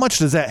 How much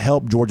does that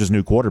help Georgia's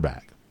new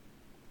quarterback?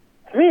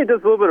 To me, it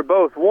does a little bit of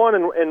both. One,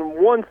 in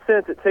one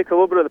sense, it takes a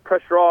little bit of the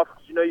pressure off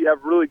because you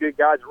have really good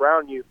guys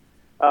around you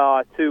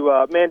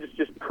to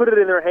just put it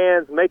in their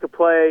hands, make a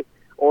play,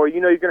 or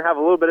you're going to have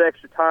a little bit of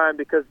extra time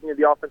because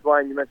the offensive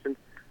line you mentioned.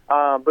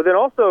 But then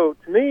also,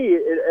 to me,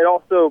 it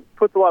also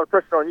puts a lot of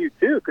pressure on you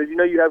too because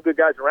you have good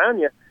guys around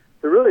you.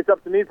 So really, it's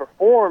up to me to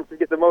perform to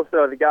get the most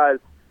out of the guys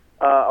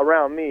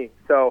around me.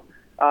 So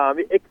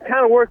it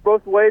kind of works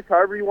both ways,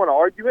 however you want to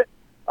argue it.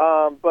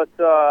 But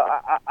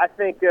I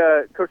think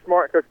Coach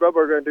Smart and Coach Bubba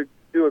are going to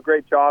do a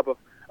great job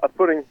of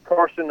putting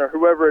Carson or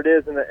whoever it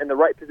is in the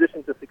right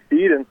position to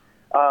succeed. And,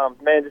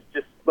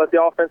 just let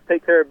the offense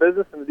take care of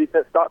business and the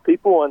defense stop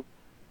people and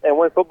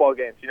win football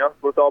games. That's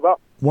what it's all about.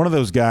 One of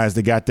those guys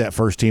that got that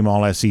first-team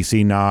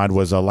All-SEC nod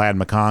was Ladd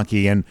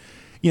McConkey. And,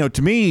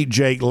 to me,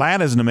 Jake,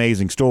 Ladd is an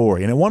amazing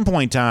story. And at one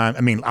point in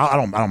time, I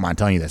don't mind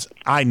telling you this.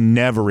 I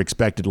never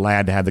expected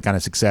Ladd to have the kind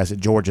of success at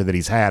Georgia that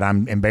he's had.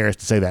 I'm embarrassed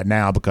to say that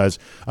now because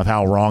of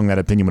how wrong that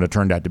opinion would have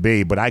turned out to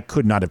be. But I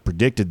could not have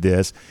predicted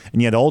this. And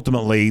yet,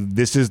 ultimately,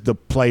 this is the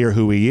player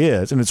who he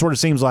is. And it sort of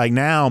seems like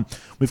now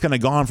we've kind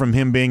of gone from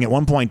him being, at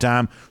one point in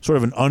time, sort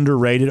of an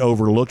underrated,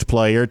 overlooked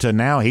player to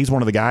now he's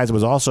one of the guys that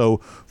was also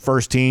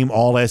first-team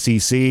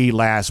All-SEC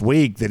last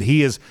week, that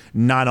he has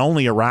not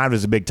only arrived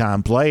as a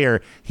big-time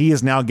player, he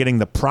is now getting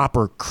the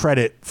proper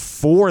credit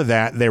for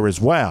that there as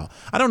well.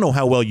 I don't know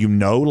how well you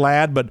know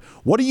Ladd, but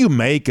what do you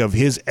make of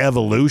his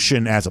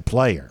evolution as a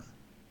player?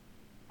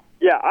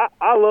 Yeah,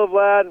 I love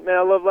Ladd. Man,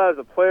 I love Ladd as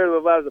a player. I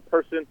love Ladd as a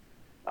person.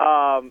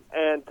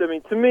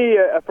 To me,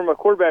 from a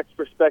quarterback's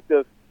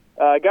perspective,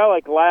 a guy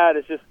like Ladd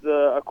is just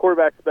a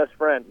quarterback's best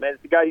friend. Man,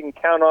 it's a guy you can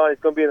count on. He's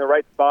going to be in the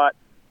right spot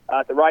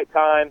at the right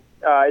time.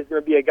 He's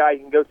going to be a guy you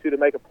can go to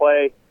make a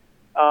play.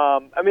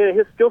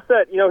 His skill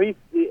set,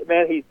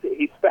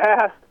 he's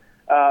fast.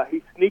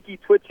 He's sneaky,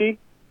 twitchy,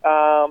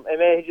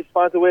 and he just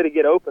finds a way to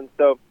get open.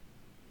 So,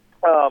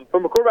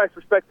 from a quarterback's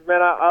perspective,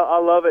 man, I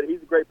love it.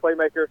 He's a great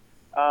playmaker,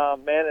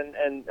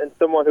 and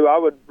someone who I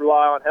would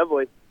rely on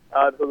heavily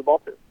to throw the ball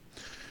to.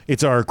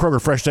 It's our Kroger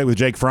Fresh Take with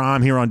Jake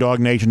Fromm here on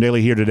DawgNation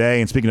Daily here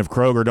today. And speaking of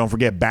Kroger, don't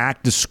forget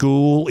back to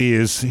school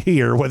is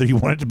here, whether you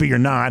want it to be or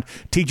not.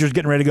 Teachers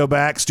getting ready to go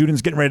back,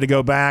 students getting ready to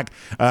go back.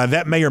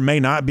 That may or may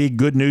not be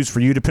good news for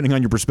you, depending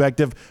on your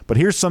perspective. But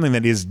here's something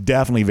that is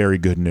definitely very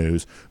good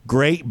news.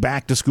 Great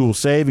back-to-school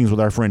savings with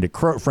our friends at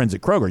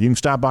Kroger. You can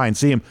stop by and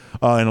see them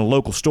in a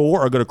local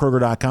store or go to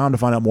Kroger.com to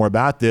find out more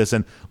about this.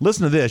 And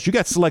listen to this. You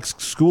got select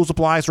school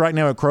supplies right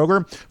now at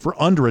Kroger for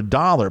under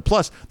 $1.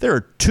 Plus, there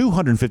are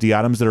 250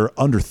 items that are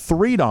under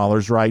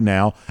 $3 right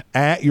now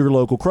at your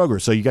local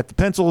Kroger. So you got the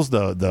pencils,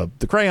 the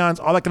crayons,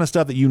 all that kind of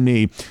stuff that you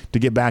need to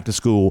get back to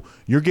school.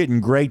 You're getting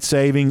great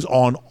savings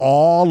on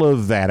all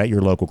of that at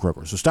your local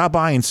Kroger. So stop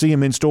by and see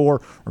them in store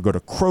or go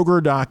to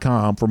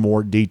Kroger.com for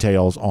more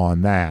details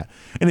on that.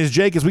 And as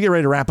we get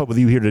ready to wrap up with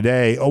you here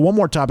today, one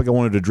more topic I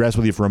wanted to address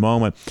with you for a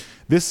moment.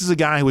 This is a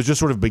guy who was just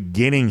sort of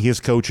beginning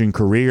his coaching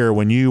career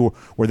when you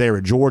were there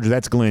at Georgia.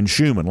 That's Glenn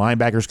Schumann,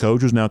 linebackers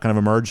coach, who's now kind of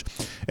emerged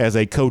as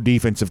a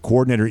co-defensive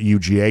coordinator at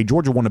UGA.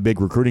 Georgia won a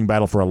big recruiting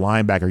battle for a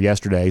linebacker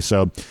yesterday,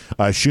 so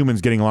Schumann's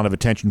getting a lot of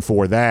attention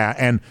for that.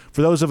 And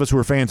for those of us who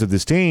are fans of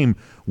this team,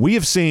 we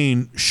have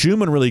seen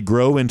Schumann really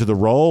grow into the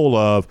role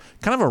of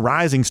kind of a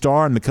rising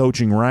star in the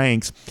coaching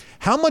ranks.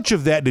 How much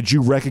of that did you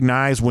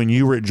recognize when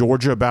you were at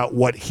Georgia about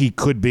what he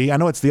could be? I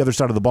know it's the other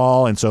side of the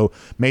ball, and so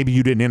maybe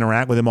you didn't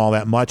interact with him all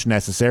that much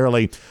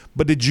necessarily,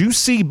 but did you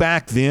see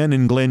back then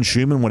in Glenn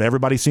Schumann what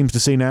everybody seems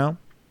to see now?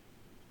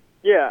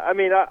 Yeah,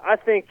 I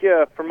think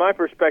from my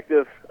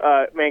perspective,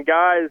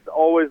 guys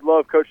always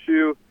love Coach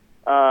Schu.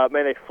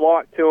 They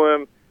flock to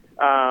him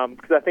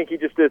because I think he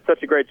just did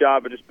such a great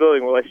job of just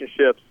building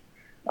relationships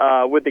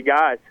with the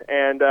guys.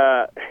 And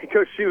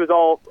Coach Schu was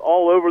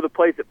all over the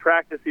place at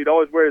practice. He'd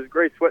always wear his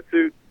gray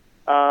sweatsuit,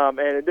 and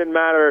it didn't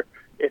matter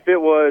if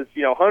it was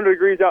 100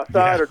 degrees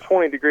outside or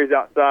 20 degrees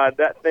outside.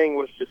 That thing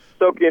was just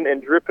soaking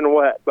and dripping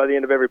wet by the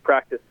end of every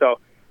practice. So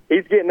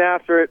he's getting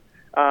after it.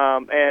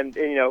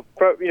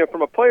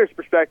 From a player's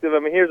perspective,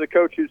 here's a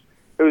coach who's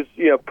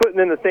putting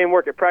in the same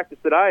work at practice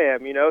that I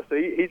am. So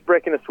he's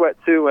breaking a sweat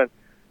too, and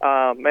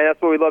that's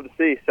what we love to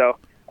see. So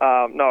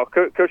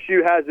Coach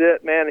Schu has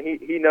it, man.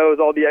 He knows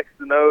all the X's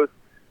and O's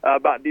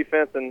about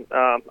defense, and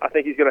I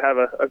think he's going to have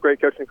a great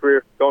coaching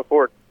career going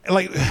forward.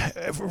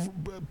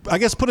 I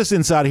guess put us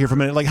inside here for a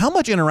minute. How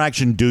much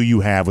interaction do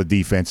you have with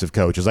defensive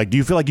coaches? Do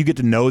you feel like you get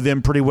to know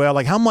them pretty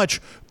well? How much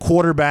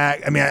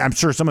quarterback? I'm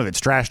sure some of it's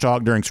trash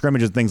talk during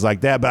scrimmages and things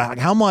like that. But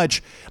how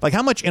much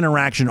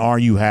interaction are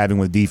you having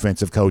with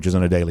defensive coaches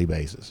on a daily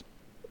basis?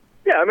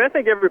 Yeah, I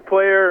think every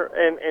player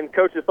and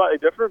coach is slightly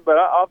different, but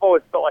I've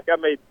always felt like I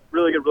made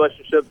really good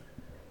relationships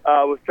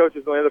with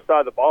coaches on the other side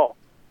of the ball.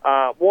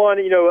 One,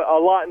 a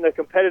lot in the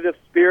competitive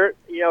spirit,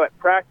 at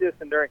practice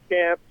and during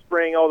camp,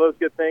 spring, all those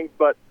good things.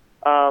 But,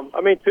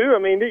 two,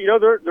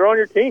 they're on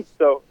your team.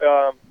 So,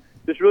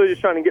 really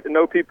just trying to get to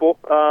know people,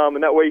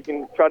 and that way you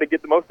can try to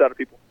get the most out of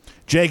people.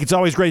 Jake, it's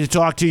always great to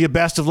talk to you.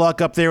 Best of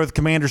luck up there with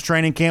Commanders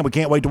training camp. We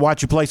can't wait to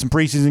watch you play some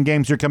preseason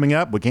games here coming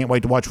up. We can't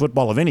wait to watch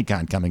football of any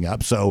kind coming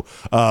up. So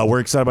we're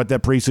excited about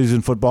that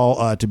preseason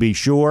football to be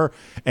sure.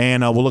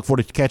 And we'll look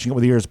forward to catching up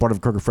with you as part of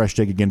Kirk Fresh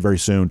Take again very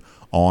soon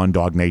on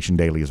DawgNation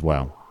Daily as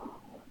well.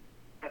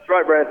 That's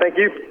right, Brad. Thank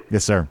you.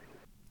 Yes, sir.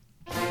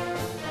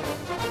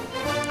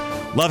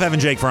 Love having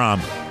Jake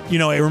Fromm.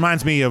 It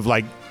reminds me of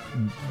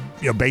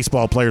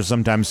baseball players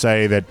sometimes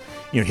say that,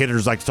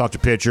 hitters like to talk to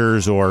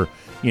pitchers, or,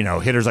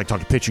 hitters like to talk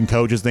to pitching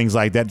coaches, things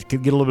like that. Get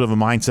a little bit of a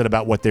mindset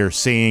about what they're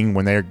seeing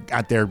when they're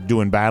out there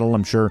doing battle.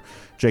 I'm sure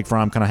Jake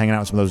Fromm kind of hanging out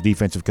with some of those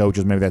defensive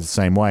coaches. Maybe that's the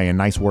same way. And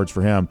nice words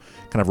for him,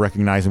 kind of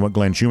recognizing what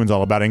Glenn Schumann's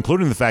all about,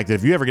 including the fact that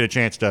if you ever get a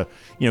chance to,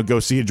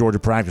 go see a Georgia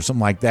practice or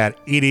something like that,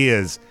 it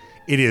is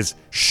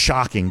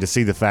shocking to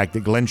see the fact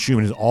that Glenn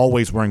Schumann is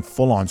always wearing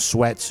full-on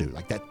sweatsuit,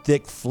 like that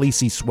thick,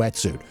 fleecy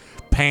sweatsuit,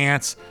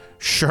 pants,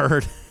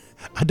 shirt.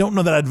 I don't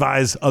know that I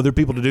advise other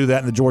people to do that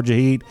in the Georgia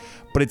heat,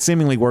 but it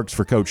seemingly works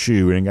for Coach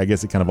Schu, and I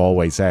guess it kind of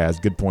always has.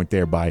 Good point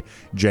there by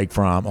Jake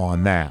Fromm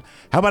on that.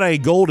 How about a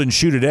golden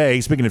shoe today?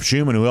 Speaking of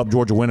Schumann, who helped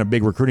Georgia win a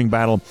big recruiting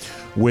battle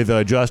with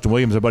Justin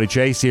Williams, our buddy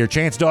Chase here.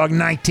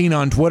 ChanceDog19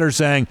 on Twitter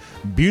saying,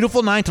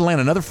 beautiful night to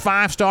land another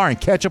 5-star and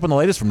catch up on the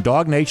latest from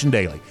DawgNation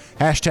Daily.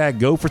 Hashtag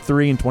go for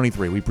 3 and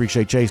 23. We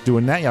appreciate Chase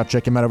doing that. Y'all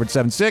check him out over at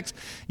 7-6.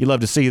 You'd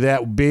love to see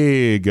that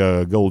big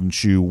golden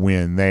shoe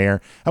win there.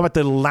 How about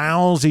the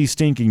lousy,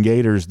 stinking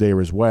Gators there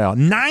as well?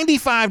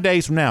 95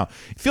 days from now.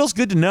 It feels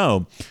good to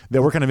know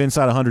that we're kind of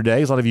inside 100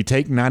 days. A lot of you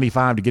take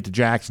 95 to get to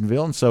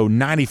Jacksonville, and so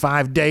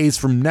 95 days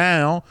from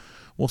now,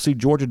 we'll see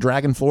Georgia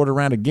dragging Florida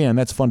around again.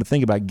 That's fun to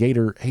think about.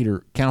 Gator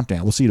Hater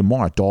Countdown. We'll see you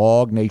tomorrow.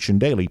 DawgNation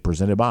Daily,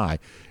 presented by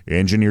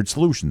Engineered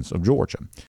Solutions of Georgia.